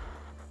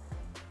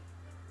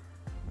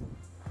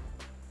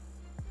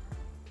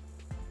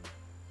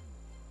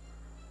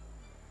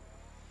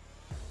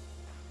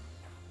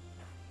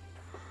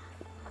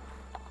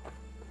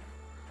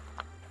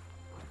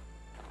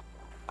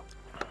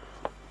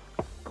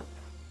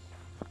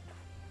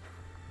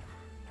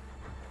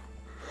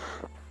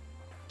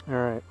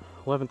 Alright,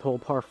 11th hole,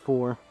 par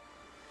 4.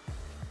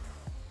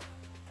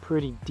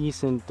 Pretty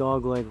decent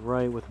dogleg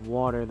right with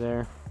water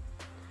there.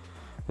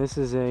 This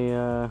is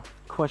a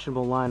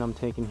questionable line I'm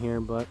taking here,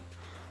 but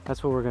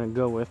that's what we're going to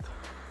go with.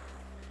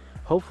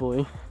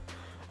 Hopefully,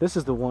 this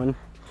is the one.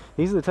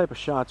 These are the type of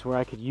shots where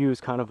I could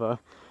use kind of a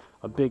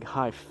big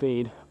high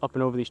fade up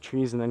and over these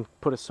trees and then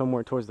put it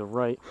somewhere towards the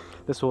right.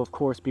 This will, of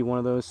course, be one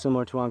of those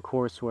similar to on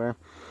course where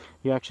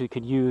you actually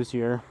could use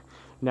your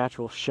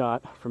natural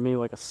shot, for me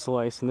like a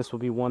slice, and this will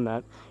be one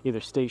that either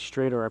stays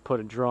straight or I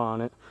put a draw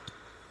on it.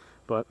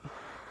 But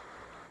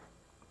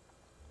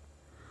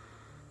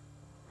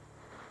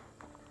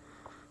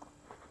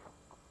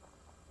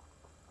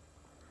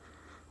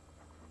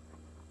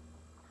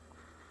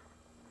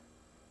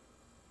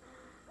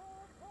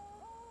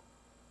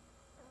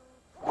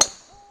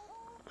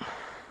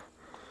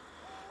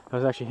I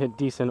was actually hit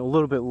decent, a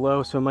little bit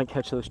low, so I might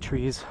catch those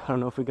trees. I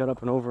don't know if we got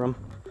up and over them.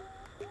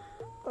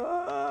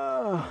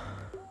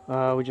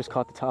 We just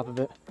caught the top of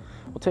it.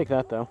 We'll take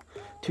that though.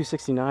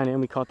 269, and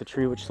we caught the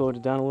tree, which slowed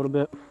it down a little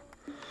bit.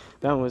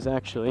 That one was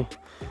actually,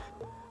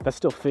 that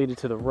still faded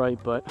to the right,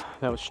 but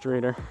that was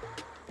straighter.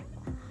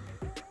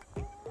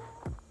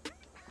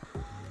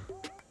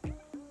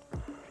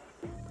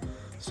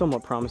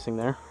 Somewhat promising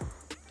there.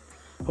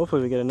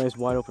 Hopefully we get a nice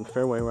wide open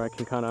fairway where I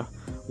can kind of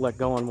let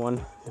go on one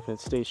if it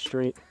stays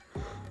straight.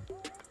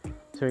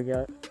 So we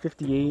got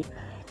 58,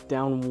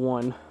 down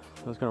 1.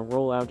 I was going to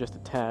roll out just a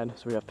tad.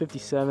 So we got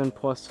 57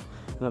 plus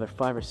another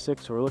 5 or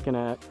 6. So we're looking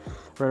at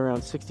right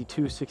around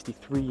 62,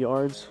 63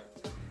 yards.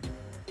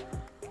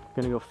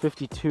 Going to go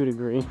 52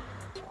 degree.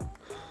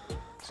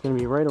 It's going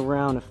to be right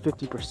around a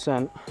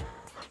 50%.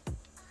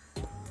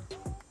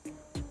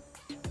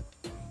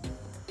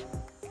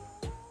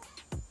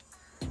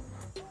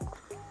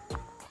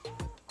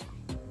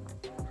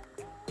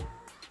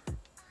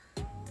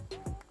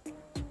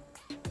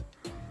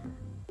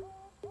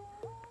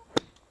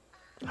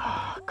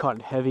 Caught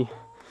it heavy.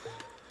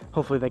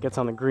 Hopefully that gets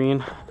on the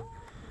green.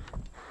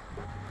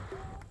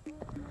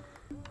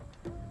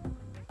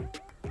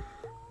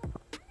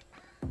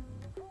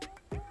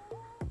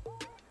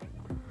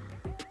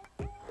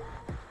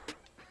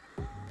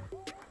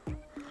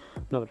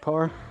 Another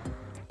par.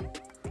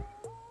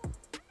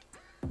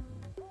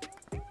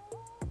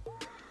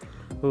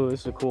 Ooh, this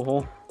is a cool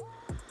hole.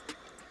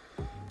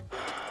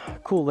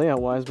 Cool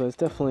layout wise, but it's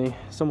definitely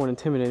somewhat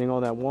intimidating,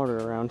 all that water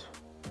around.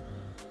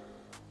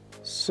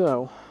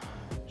 So,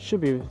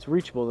 it's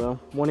reachable though.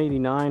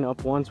 189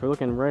 up once, we're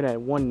looking right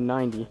at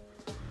 190.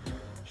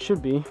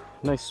 Should be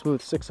nice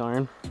smooth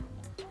 6-iron.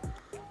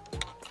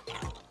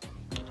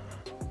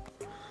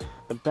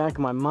 The back of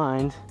my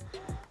mind,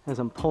 as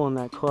I'm pulling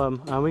that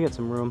club, we got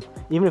some room.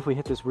 Even if we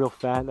hit this real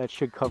fat, that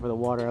should cover the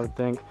water, I would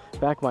think.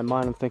 Back of my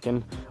mind, I'm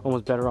thinking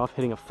almost better off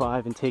hitting a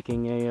 5 and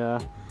taking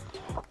a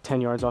 10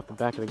 yards off the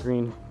back of the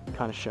green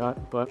kind of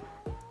shot, but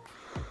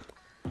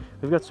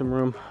we've got some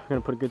room. I'm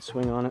gonna put a good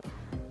swing on it.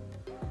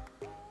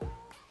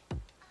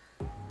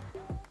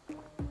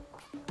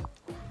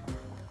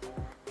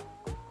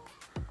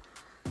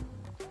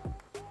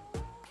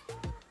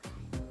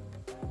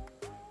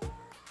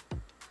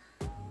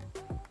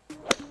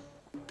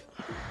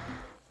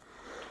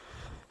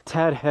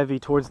 Tad heavy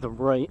towards the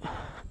right.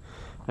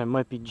 I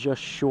might be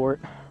just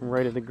short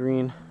right of the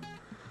green.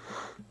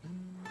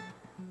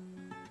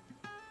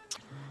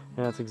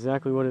 And that's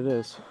exactly what it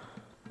is.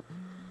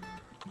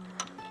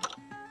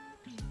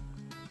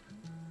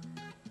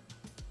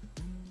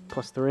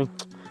 +3.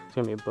 It's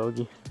gonna be a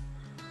bogey.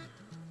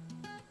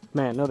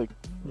 Man, another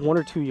 1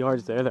 or 2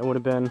 yards there. That would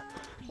have been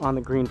on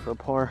the green for a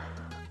par.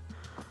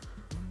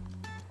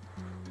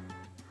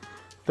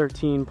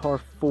 13, par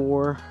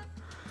 4.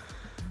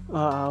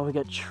 We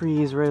got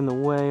trees right in the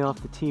way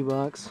off the tee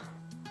box.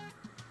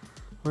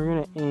 We're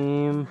gonna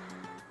aim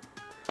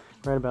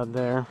right about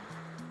there.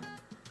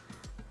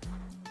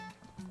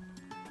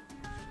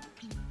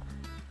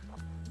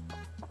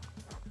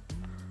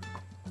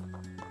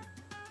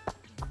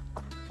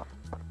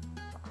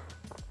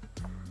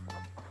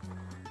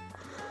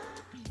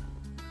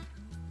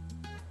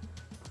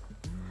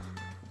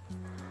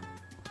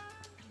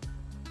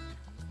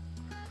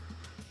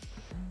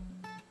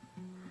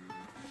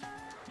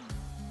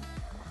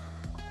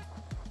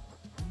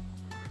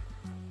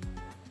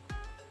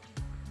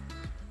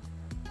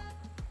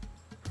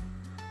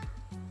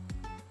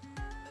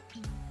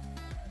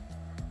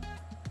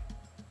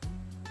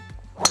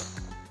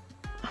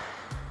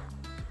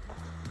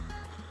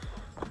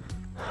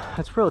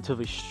 That's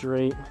relatively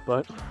straight,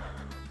 but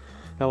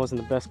that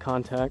wasn't the best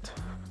contact.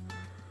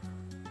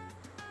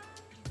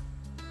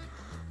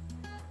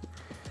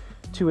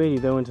 280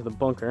 though into the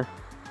bunker.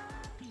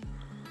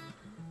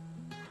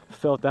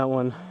 Felt that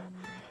one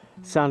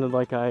sounded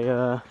like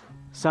and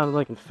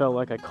felt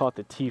like I caught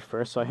the tee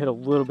first, so I hit a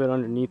little bit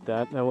underneath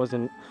that. That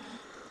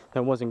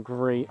wasn't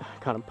great.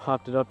 Kind of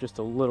popped it up just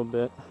a little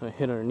bit. I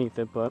hit underneath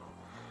it, but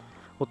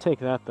we'll take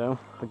that though.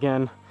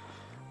 Again,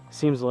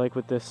 seems like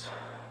with this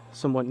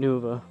somewhat new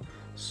of a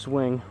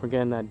swing, we're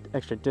getting that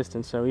extra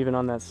distance, so even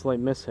on that slight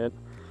miss hit,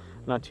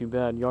 not too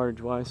bad yardage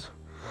wise.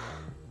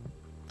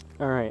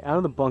 Alright, out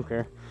of the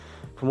bunker,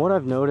 from what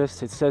I've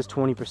noticed, it says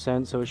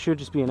 20%, so it should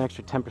just be an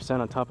extra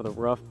 10% on top of the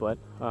rough, but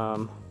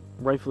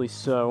rightfully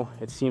so,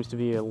 it seems to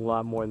be a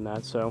lot more than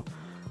that, so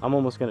I'm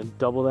almost going to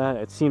double that.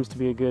 It seems to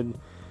be a good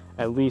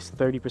at least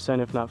 30%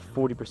 if not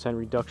 40%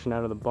 reduction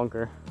out of the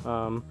bunker.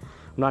 I'm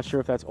not sure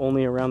if that's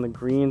only around the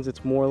greens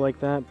it's more like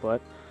that,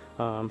 but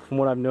from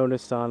what I've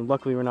noticed on,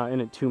 luckily we're not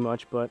in it too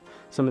much, but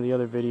some of the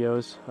other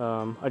videos,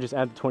 I just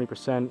add the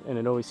 20% and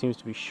it always seems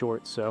to be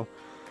short. So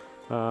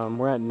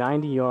we're at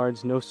 90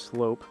 yards, no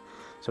slope,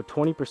 so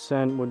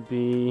 20% would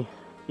be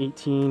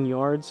 18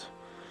 yards.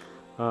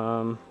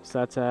 So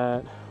that's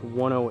at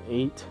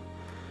 108.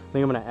 I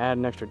think I'm going to add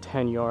an extra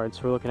 10 yards,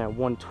 so we're looking at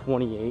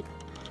 128.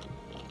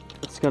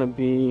 It's going to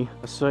be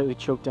a slightly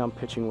choked down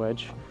pitching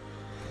wedge.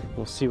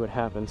 We'll see what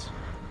happens.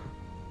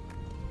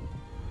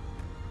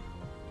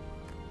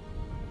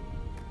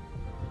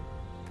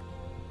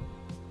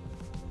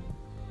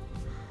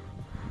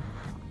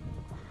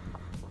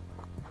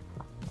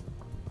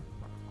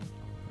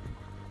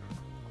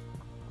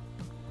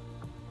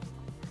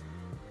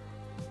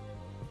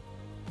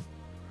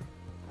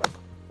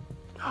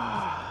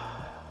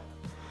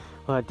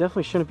 Well, that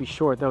definitely shouldn't be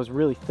short. That was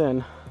really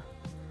thin.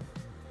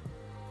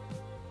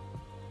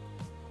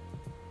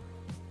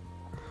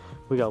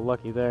 We got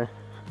lucky there.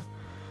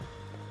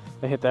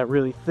 I hit that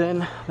really thin.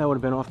 That would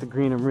have been off the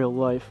green in real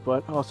life,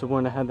 but also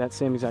wouldn't have had that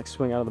same exact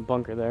swing out of the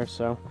bunker there.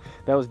 So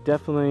that was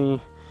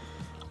definitely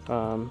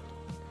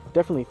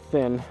definitely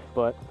thin,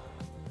 but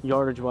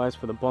yardage wise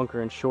for the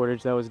bunker and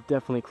shortage, that was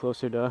definitely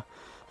closer to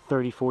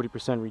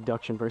 30-40%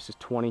 reduction versus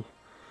 20.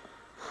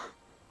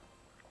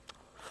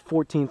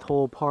 14th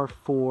hole, par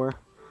 4.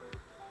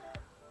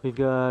 We've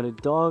got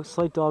a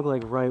slight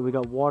dogleg right. We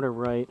got water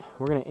right.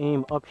 We're gonna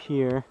aim up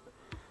here,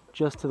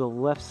 just to the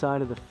left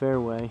side of the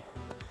fairway.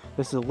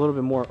 This is a little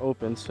bit more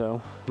open,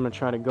 so I'm gonna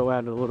try to go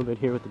at it a little bit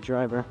here with the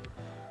driver.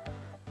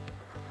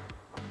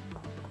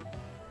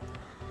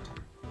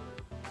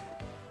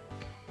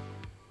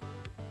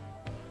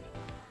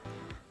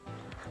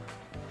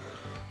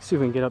 See if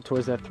we can get up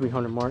towards that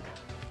 300 mark.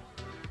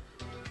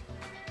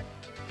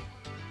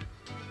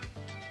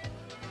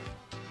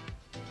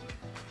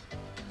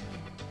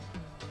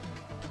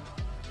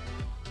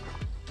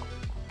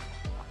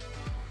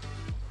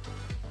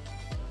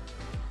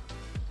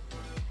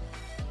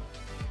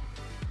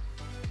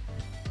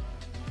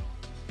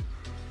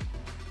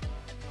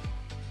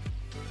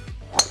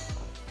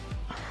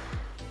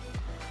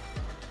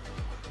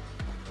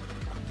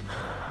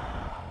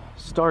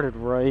 Started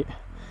right.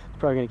 It's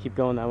probably gonna keep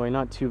going that way.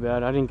 Not too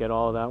bad. I didn't get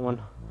all of that one.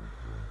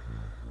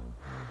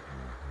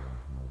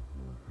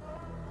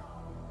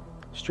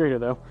 Straighter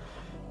though.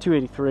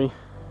 283.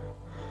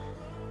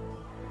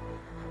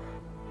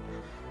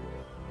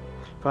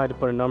 If I had to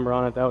put a number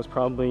on it, that was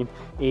probably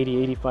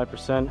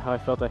 80-85% how I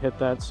felt I hit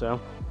that. So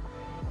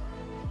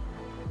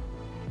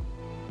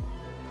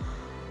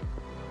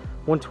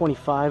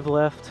 125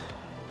 left.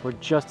 We're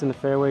just in the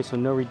fairway, so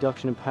no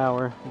reduction in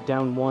power.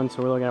 Down 1,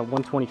 so we're looking at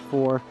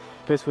 124.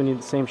 Basically, we need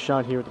the same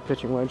shot here with the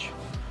pitching wedge.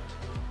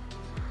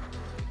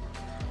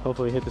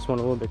 Hopefully hit this one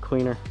a little bit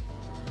cleaner.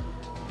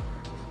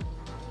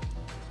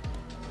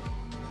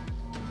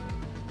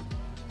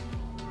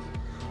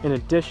 In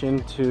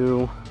addition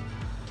to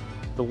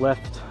the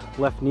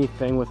left knee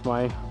thing with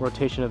my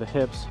rotation of the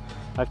hips,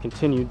 I've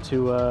continued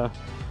to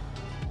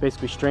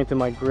basically strengthen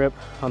my grip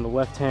on the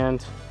left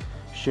hand.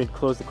 Should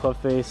close the club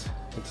face.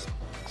 It's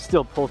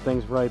still pull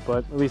things right, but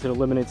at least it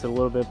eliminates it a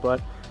little bit.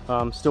 But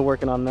still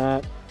working on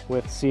that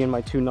with seeing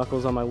my 2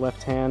 knuckles on my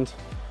left hand.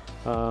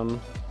 A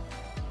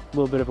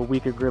little bit of a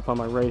weaker grip on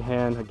my right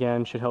hand.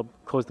 Again, should help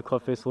close the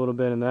club face a little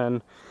bit, and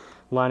then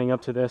lining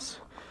up to this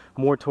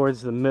more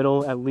towards the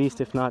middle at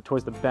least, if not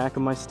towards the back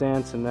of my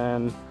stance, and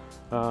then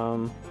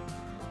a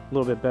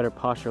little bit better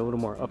posture, a little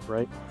more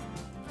upright.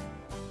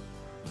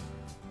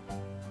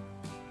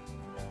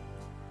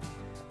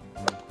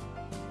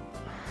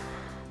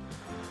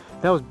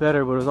 That was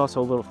better, but it was also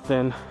a little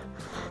thin.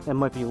 That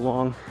might be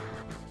long.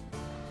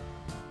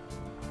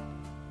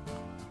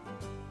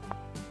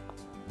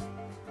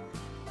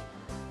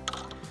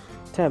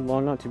 Tad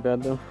long, not too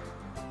bad though.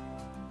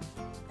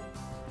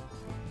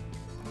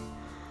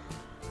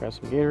 Grab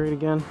some Gatorade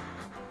again.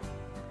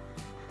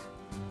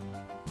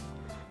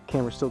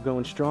 Camera's still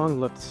going strong,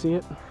 love to see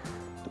it.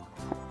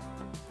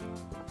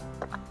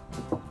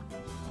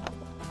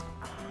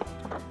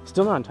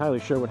 Still not entirely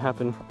sure what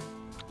happened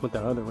with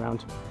that other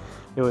round.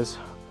 It was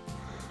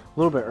a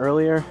little bit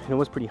earlier, and it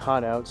was pretty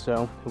hot out,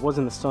 so it was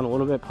in the sun a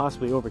little bit,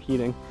 possibly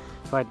overheating.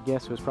 If I had to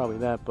guess, it was probably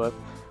that, but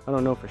I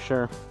don't know for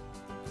sure.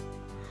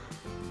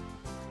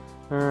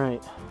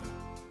 Alright,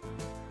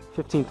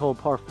 15th hole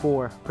par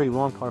 4, pretty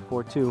long par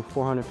 4 too,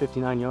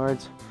 459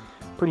 yards.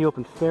 Pretty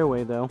open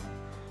fairway though,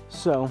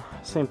 so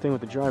same thing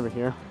with the driver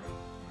here.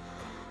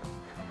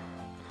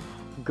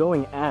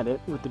 Going at it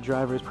with the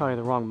driver is probably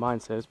the wrong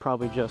mindset. It's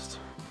probably just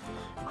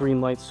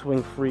green light,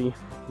 swing free,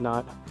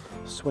 not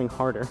swing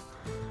harder,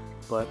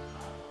 but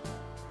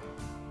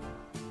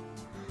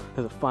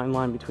there's a fine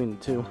line between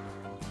the two.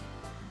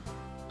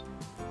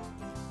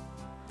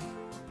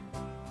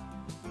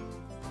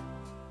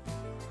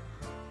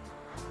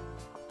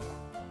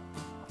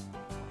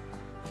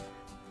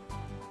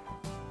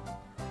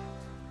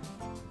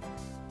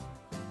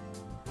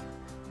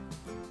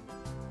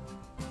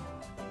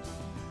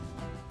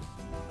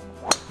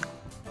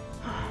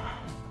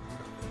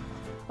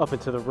 Up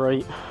and to the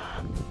right.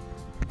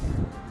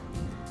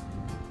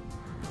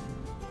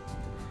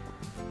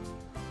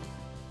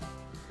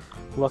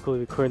 Luckily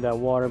we cleared that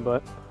water,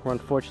 but we're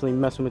unfortunately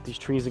messing with these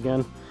trees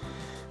again.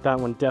 That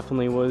one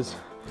definitely was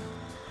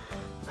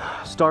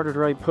started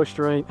right, pushed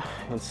right,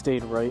 and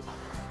stayed right.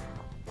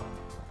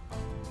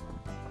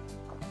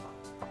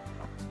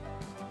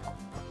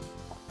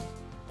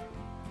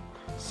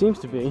 Seems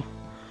to be,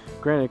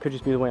 granted it could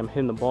just be the way I'm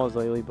hitting the balls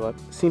lately, but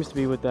seems to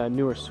be with that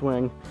newer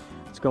swing,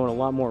 it's going a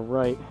lot more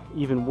right,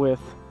 even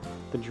with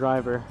the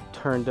driver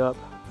turned up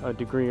a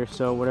degree or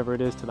so, whatever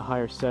it is, to the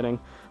higher setting,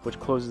 which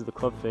closes the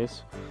club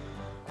face.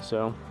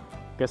 So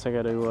I guess I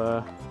got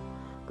to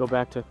go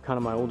back to kind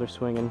of my older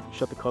swing and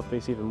shut the club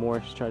face even more,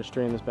 just try to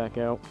straighten this back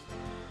out.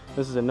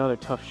 This is another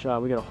tough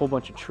shot. We got a whole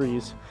bunch of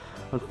trees.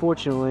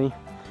 Unfortunately,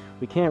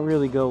 we can't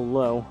really go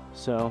low,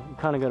 so we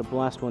kind of got to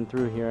blast one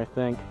through here, I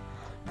think.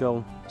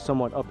 Go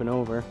somewhat up and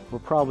over. We're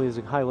probably, there's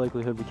a high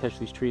likelihood we catch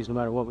these trees no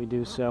matter what we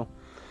do, so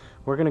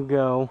we're gonna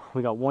go,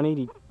 we got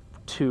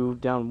 182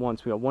 down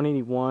once, we got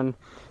 181,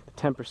 the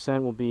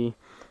 10% will be,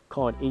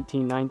 call it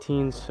 18,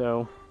 19,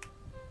 so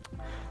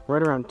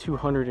right around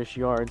 200-ish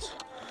yards.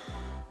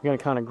 We gotta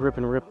kind of grip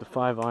and rip the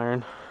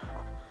 5-iron.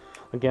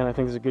 Again, I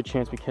think there's a good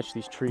chance we catch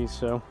these trees,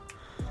 so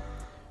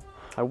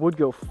I would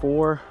go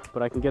 4,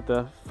 but I can get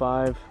the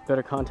 5,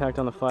 better contact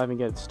on the 5 and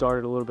get it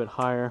started a little bit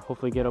higher,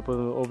 hopefully get up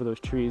over those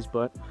trees,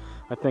 but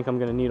I think I'm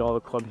gonna need all the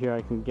club here I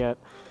can get,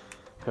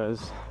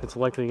 because it's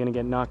likely going to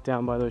get knocked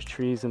down by those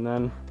trees, and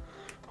then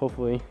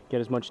hopefully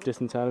get as much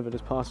distance out of it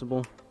as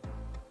possible.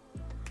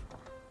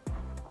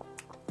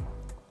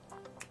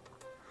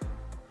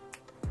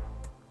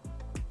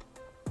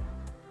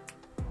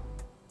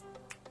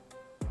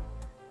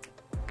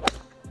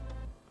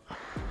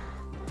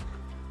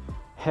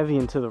 Heavy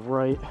and to the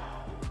right.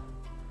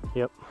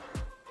 Yep.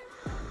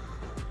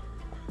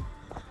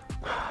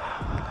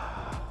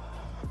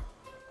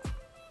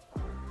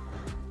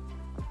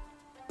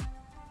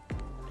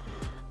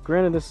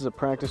 Granted, this is a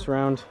practice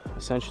round,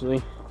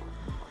 essentially,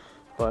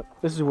 but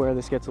this is where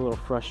this gets a little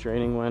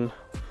frustrating when,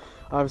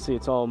 obviously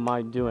it's all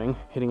my doing,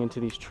 hitting into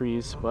these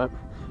trees, but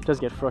it does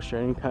get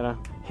frustrating, kind of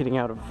hitting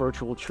out of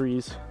virtual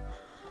trees.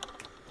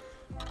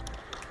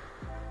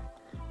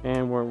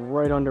 And we're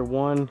right under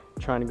one,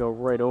 trying to go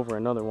right over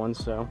another one,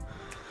 so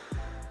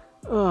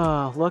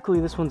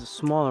luckily this one's a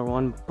smaller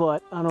one,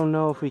 but I don't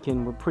know if we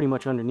can, we're pretty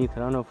much underneath it.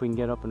 I don't know if we can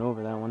get up and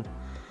over that one.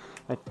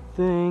 I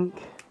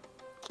think,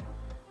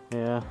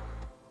 yeah.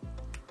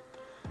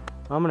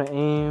 I'm gonna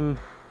aim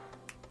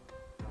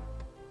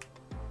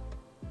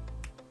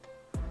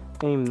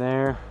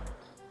there.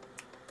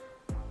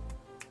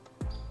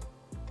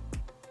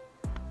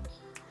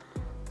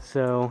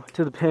 So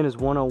to the pin is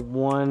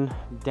 101,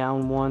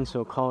 down 1,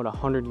 so call it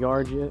 100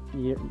 yards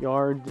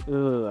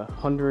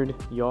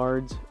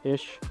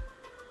ish.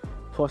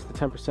 Plus the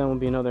 10% will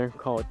be another,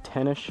 call it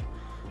 10ish.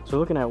 So we're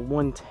looking at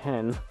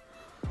 110.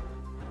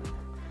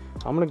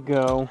 I'm gonna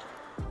go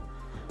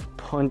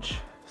punch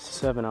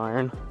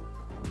 7-iron.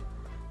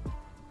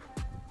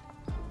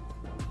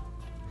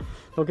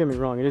 Don't get me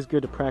wrong, it is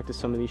good to practice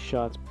some of these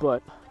shots,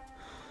 but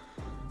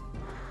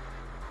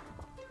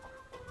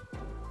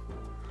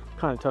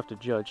kind of tough to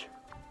judge.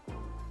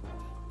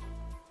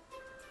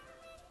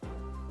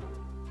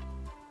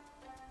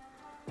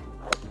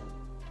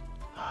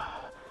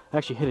 I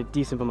actually hit it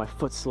decent, but my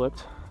foot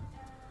slipped.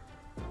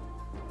 I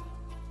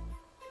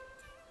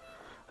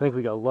think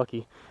we got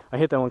lucky. I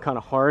hit that one kind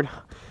of hard.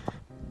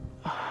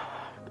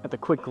 At the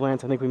quick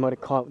glance, I think we might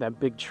have caught that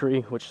big tree,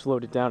 which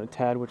slowed it down a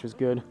tad, which was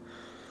good.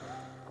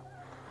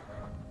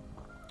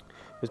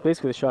 It was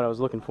basically the shot I was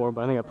looking for,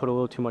 but I think I put a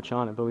little too much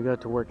on it, but we got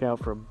it to work out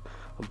for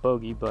a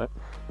bogey, but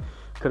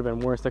could have been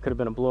worse. That could have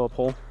been a blow-up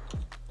hole.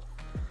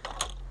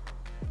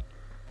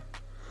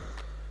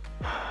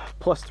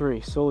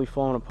 +3, slowly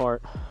falling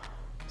apart.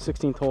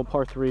 16th hole,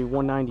 par 3,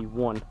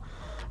 191. I'm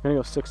gonna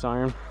go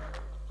 6-iron.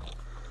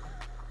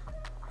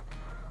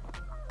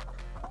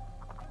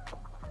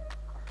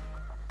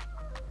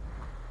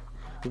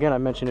 Again, I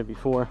mentioned it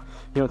before,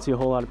 you don't see a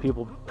whole lot of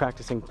people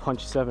practicing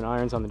punch 7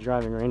 irons on the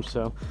driving range,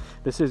 so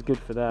this is good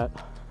for that,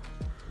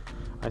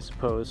 I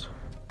suppose.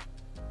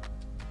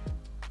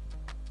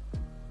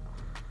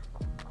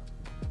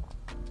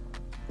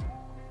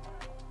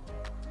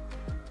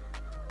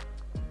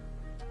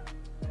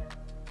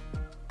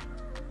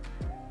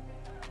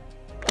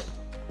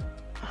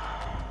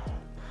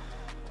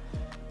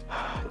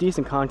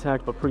 decent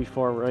contact, but pretty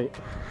far right.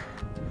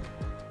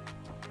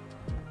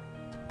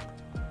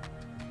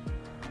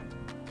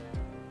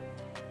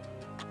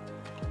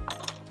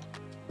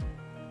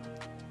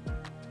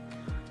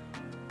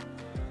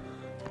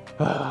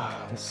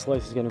 This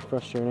slice is getting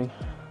frustrating.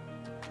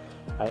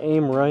 I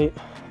aim right,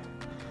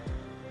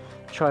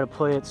 try to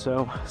play it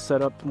so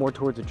set up more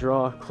towards a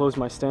draw, close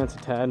my stance a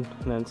tad,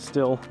 and then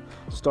still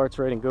starts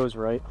right and goes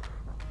right.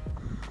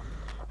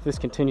 If this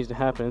continues to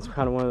happen, it's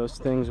kind of one of those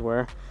things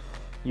where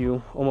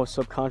you almost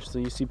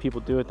subconsciously, you see people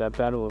do it, that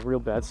battle of real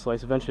bad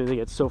slice. Eventually they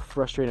get so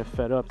frustrated and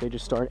fed up, they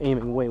just start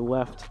aiming way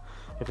left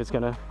if it's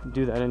gonna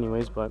do that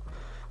anyways, but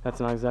that's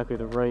not exactly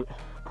the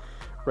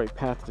right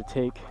path to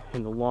take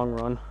in the long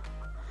run.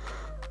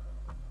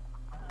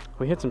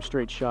 We hit some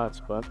straight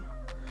shots, but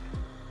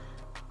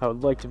I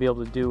would like to be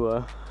able to do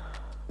a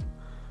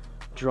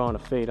draw and a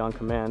fade on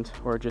command,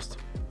 or just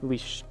at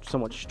least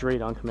somewhat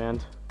straight on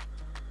command.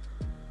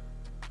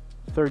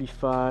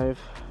 35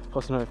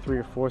 plus another 3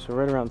 or 4, so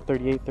right around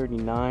 38,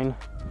 39. I'm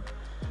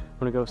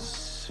gonna go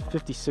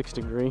 56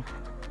 degree.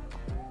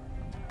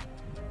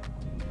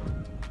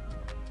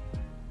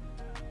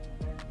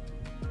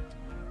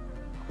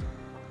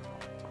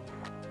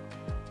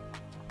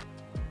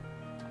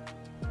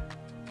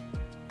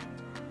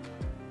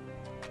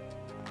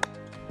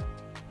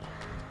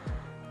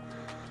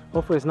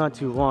 Hopefully it's not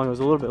too long. It was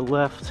a little bit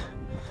left.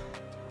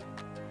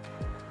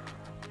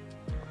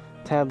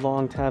 Tad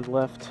long, tad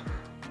left.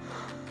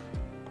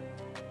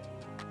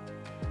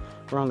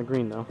 We're on the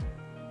green though.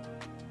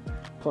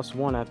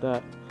 +1 at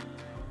that.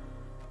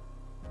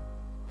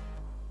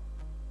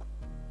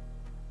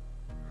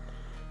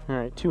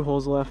 Alright, 2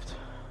 holes left.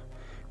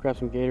 Grab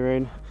some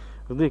Gatorade.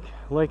 I'd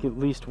like at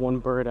least 1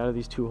 bird out of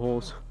these 2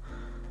 holes.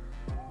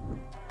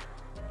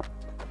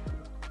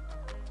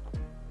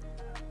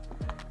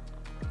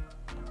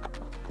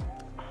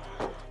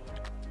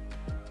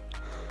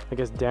 I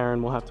guess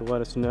Darren will have to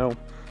let us know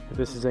if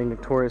this is a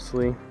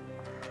notoriously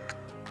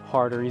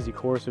hard or easy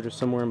course, or just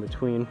somewhere in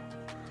between.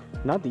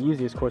 Not the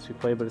easiest course we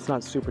play, but it's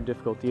not super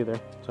difficult either.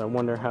 So I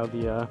wonder how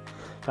the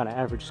kind of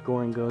average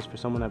scoring goes for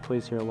someone that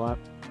plays here a lot.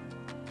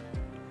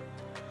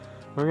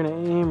 We're gonna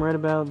aim right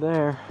about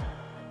there.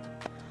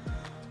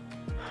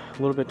 A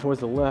little bit towards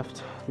the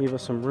left, leave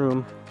us some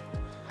room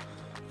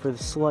for the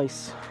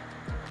slice.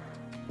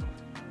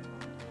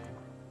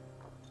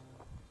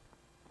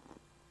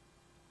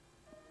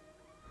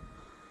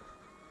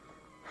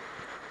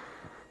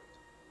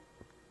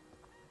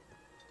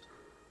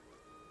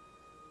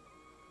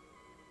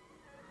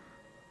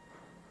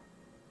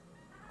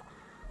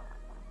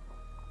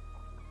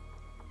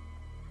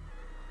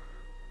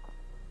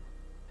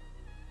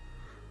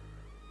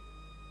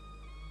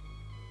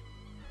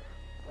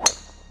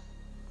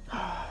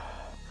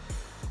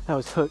 That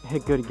was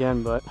hit good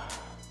again, but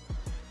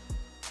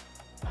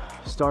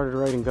started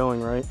right and going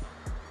right.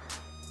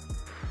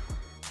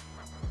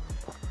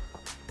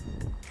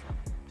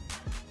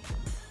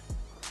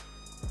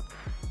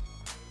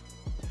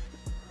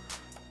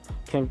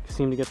 Can't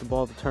seem to get the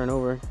ball to turn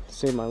over to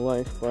save my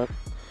life, but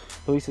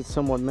at least it's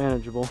somewhat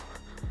manageable.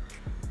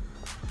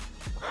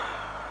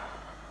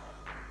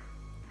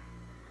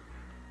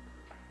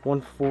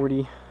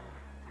 $140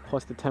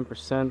 plus the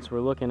 10%, so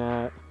we're looking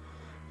at,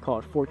 call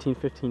it 14,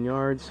 15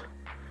 yards,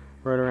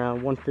 right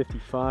around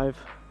 155.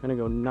 I'm gonna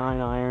go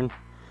 9 iron,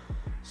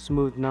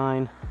 smooth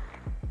 9.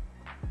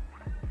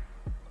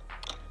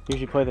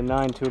 Usually play the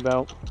 9 to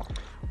about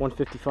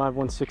 155,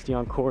 160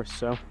 on course,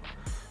 so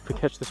if we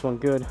catch this one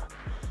good,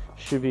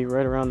 should be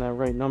right around that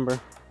right number.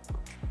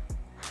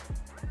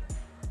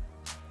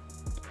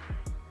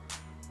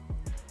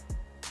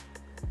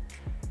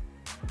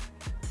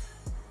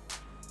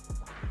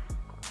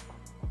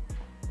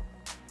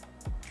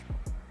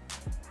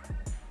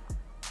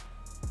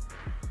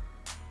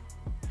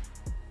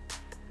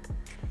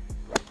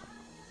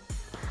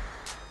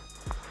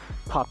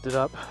 Popped it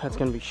up. That's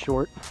going to be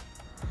short.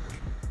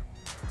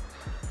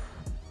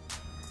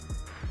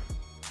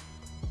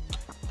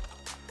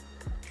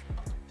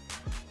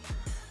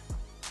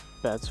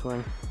 Bad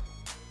swing.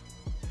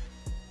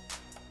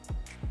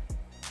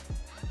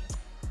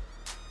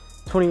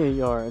 28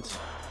 yards.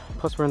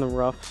 Plus we're in the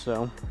rough,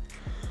 so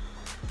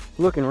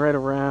looking right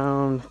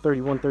around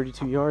 31,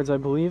 32 yards, I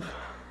believe.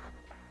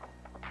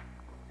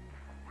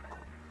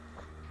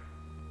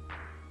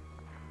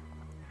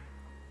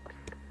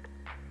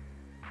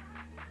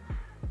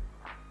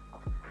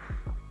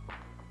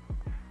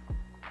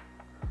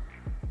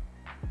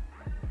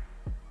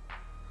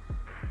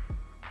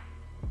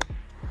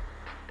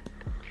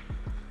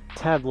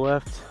 Tab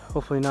left,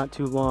 hopefully not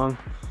too long.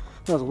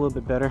 That was a little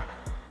bit better.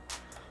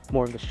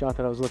 More of the shot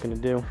that I was looking to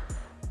do.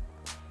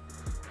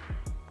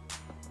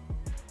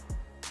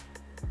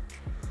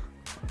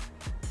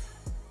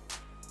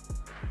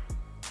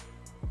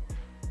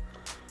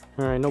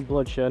 Alright, no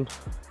bloodshed.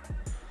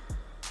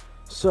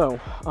 So,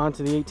 on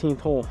to the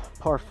 18th hole,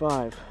 par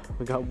 5.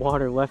 We got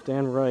water left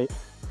and right.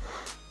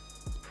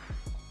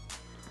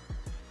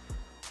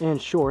 And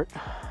short.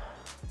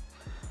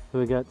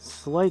 We got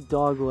slight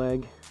dog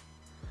leg.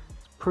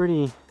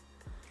 Pretty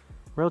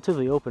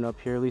relatively open up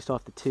here, at least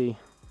off the tee.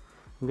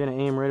 I'm gonna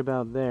aim right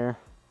about there.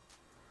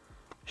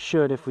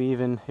 Should, if we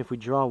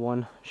draw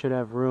one, should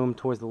have room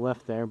towards the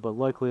left there, but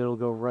likely it'll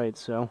go right,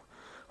 so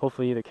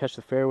hopefully either catch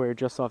the fairway or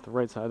just off the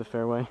right side of the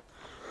fairway.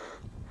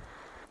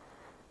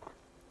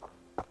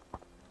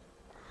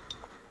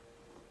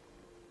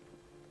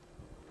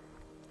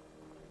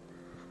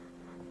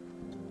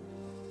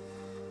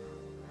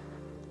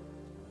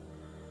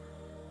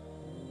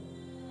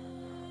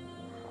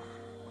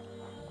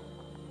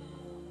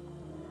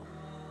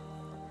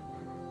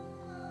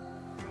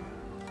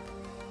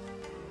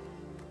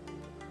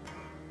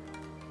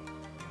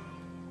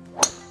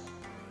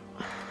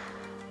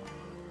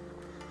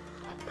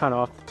 Kind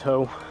of off the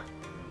toe.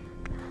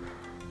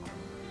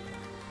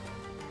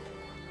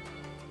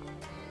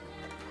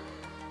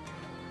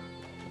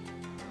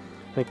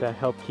 I think that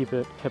helped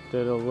kept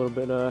it a little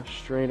bit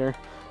straighter.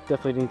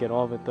 Definitely didn't get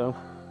all of it though.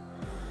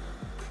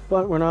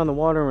 But we're not on the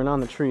water, we're not on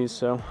the trees,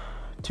 so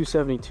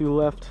 272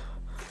 left.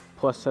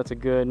 Plus that's a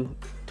good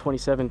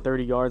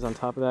 27-30 yards on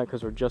top of that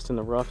because we're just in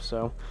the rough,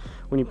 so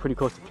we need pretty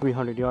close to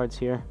 300 yards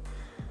here.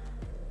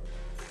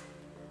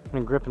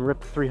 And grip and rip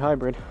the 3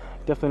 hybrid.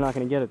 Definitely not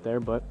going to get it there,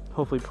 but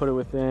hopefully put it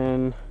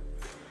within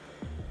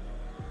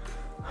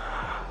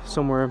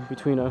somewhere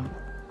between a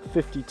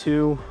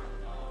 52,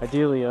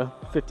 ideally a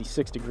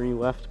 56 degree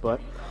left, but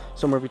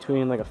somewhere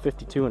between like a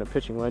 52 and a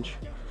pitching wedge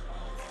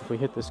if we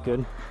hit this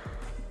good.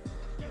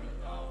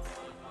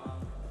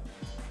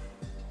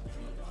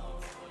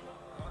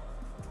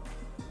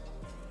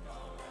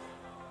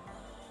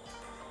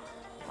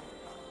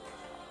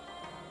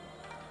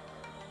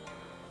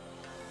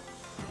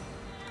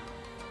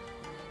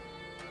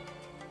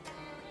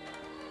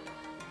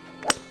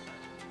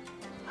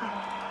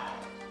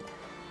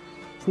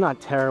 It's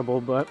not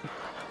terrible, but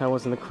that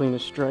wasn't the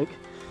cleanest strike.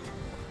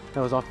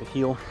 That was off the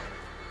heel.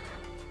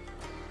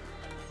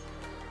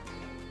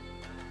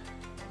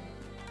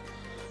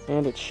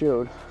 And it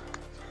showed.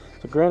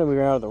 So granted we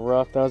were out of the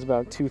rough, that was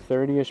about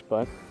 230-ish,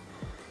 but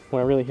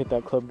when I really hit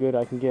that club good,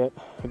 I can get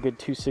a good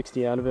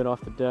 260 out of it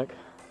off the deck.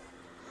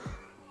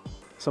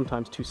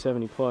 Sometimes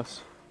 270 plus.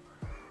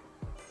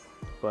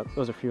 But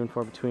those are few and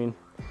far between.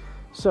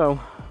 So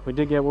we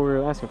did get what we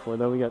were asking for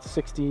though. We got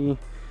 60.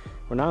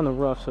 We're not in the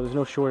rough, so there's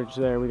no shortage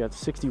there. We got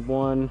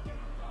 61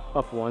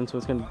 up one, so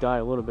it's going to die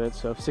a little bit.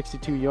 So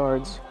 62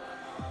 yards,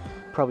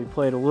 probably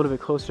played a little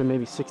bit closer to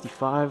maybe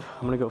 65.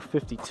 I'm going to go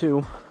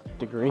 52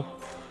 degree.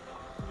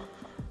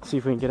 See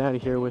if we can get out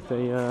of here with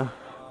a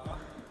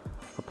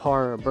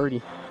par or a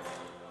birdie.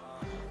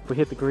 If we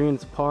hit the green,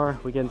 it's a par.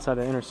 If we get inside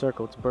the inner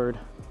circle, it's a bird.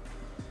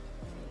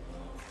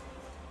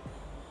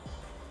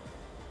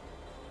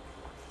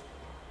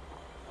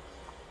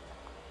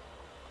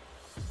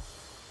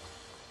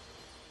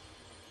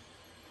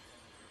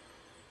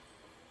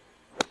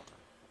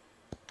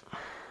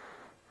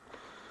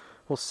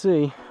 We'll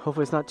see.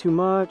 Hopefully it's not too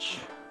much.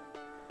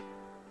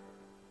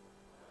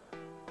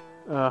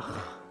 I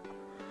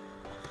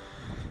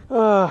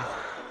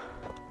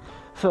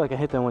feel like I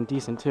hit that one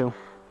decent too.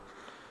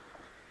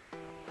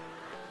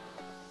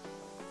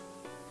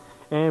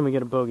 And we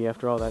get a bogey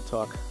after all that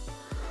talk.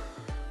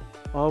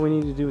 All we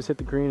needed to do was hit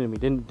the green and we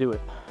didn't do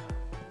it.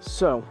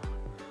 So,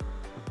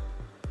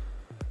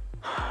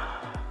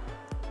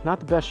 not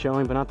the best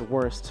showing, but not the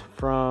worst.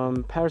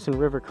 From Patterson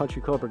River Country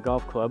Club or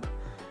Golf Club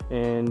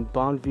in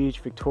Bond Beach,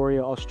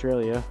 Victoria,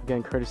 Australia.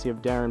 Again, courtesy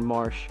of Darren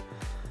Marsh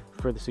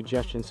for the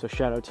suggestion, so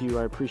shout out to you,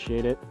 I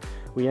appreciate it.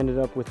 We ended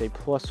up with a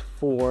plus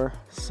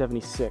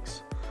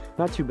 476.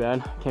 Not too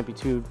bad, can't be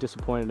too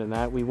disappointed in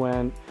that. We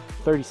went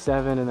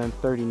 37 and then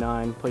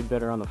 39, played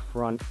better on the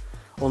front.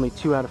 Only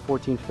 2 out of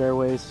 14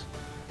 fairways.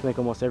 I think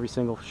almost every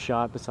single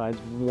shot besides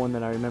one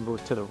that I remember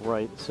was to the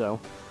right, so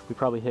we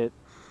probably hit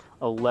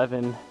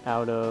 11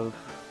 out of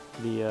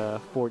the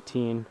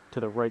 14 to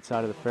the right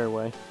side of the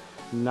fairway.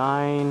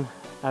 9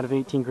 out of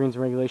 18 greens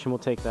in regulation, we'll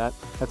take that.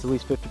 That's at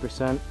least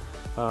 50%.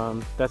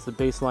 That's the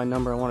baseline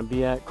number I want to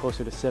be at,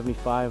 closer to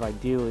 75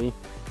 ideally,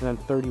 and then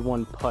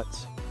 31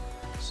 putts.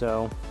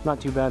 So not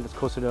too bad, that's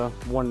closer to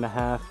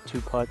 1.5,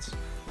 2 putts.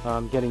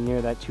 Getting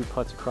near that 2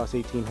 putts across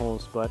 18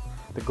 holes, but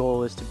the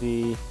goal is to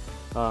be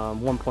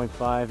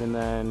 1.5 and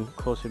then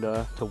closer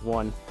to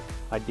 1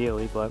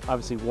 ideally, but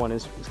obviously 1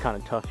 is kind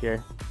of tough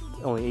here.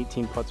 Only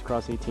 18 putts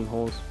across 18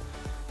 holes.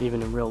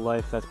 Even in real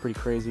life, that's pretty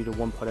crazy to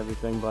 1 putt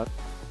everything, but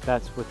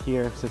that's with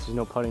here, since there's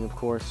no putting, of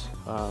course.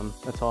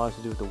 That's all I have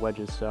to do with the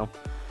wedges, so.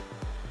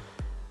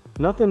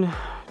 Nothing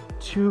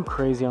too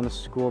crazy on the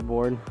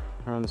scoreboard,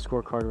 or on the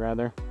scorecard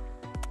rather.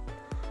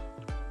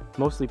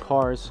 Mostly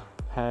pars.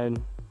 Had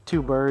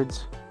 2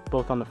 birds,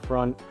 both on the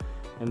front,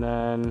 and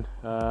then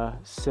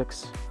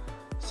 6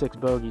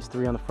 bogeys,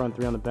 3 on the front,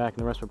 3 on the back,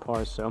 and the rest were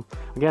pars. So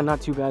again,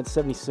 not too bad.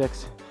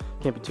 76.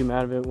 Can't be too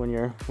mad of it when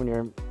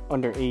you're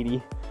under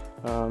 80.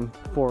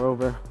 4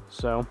 over,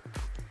 so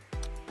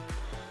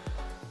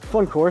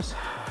fun course.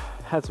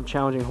 Had some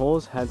challenging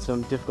holes, had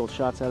some difficult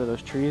shots out of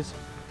those trees.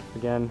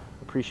 Again,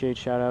 appreciate,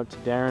 shout out to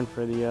Darren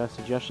for the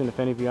suggestion.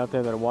 If any of you out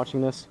there that are watching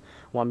this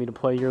want me to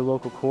play your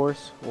local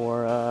course,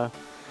 or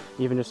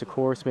even just a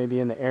course maybe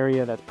in the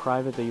area that's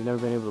private that you've never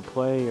been able to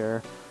play,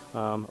 or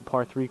a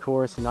par 3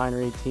 course, 9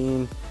 or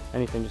 18,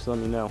 anything, just let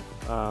me know.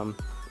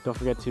 Don't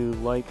forget to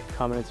like,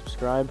 comment, and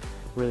subscribe.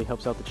 Really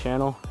helps out the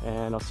channel,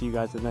 and I'll see you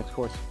guys at the next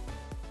course.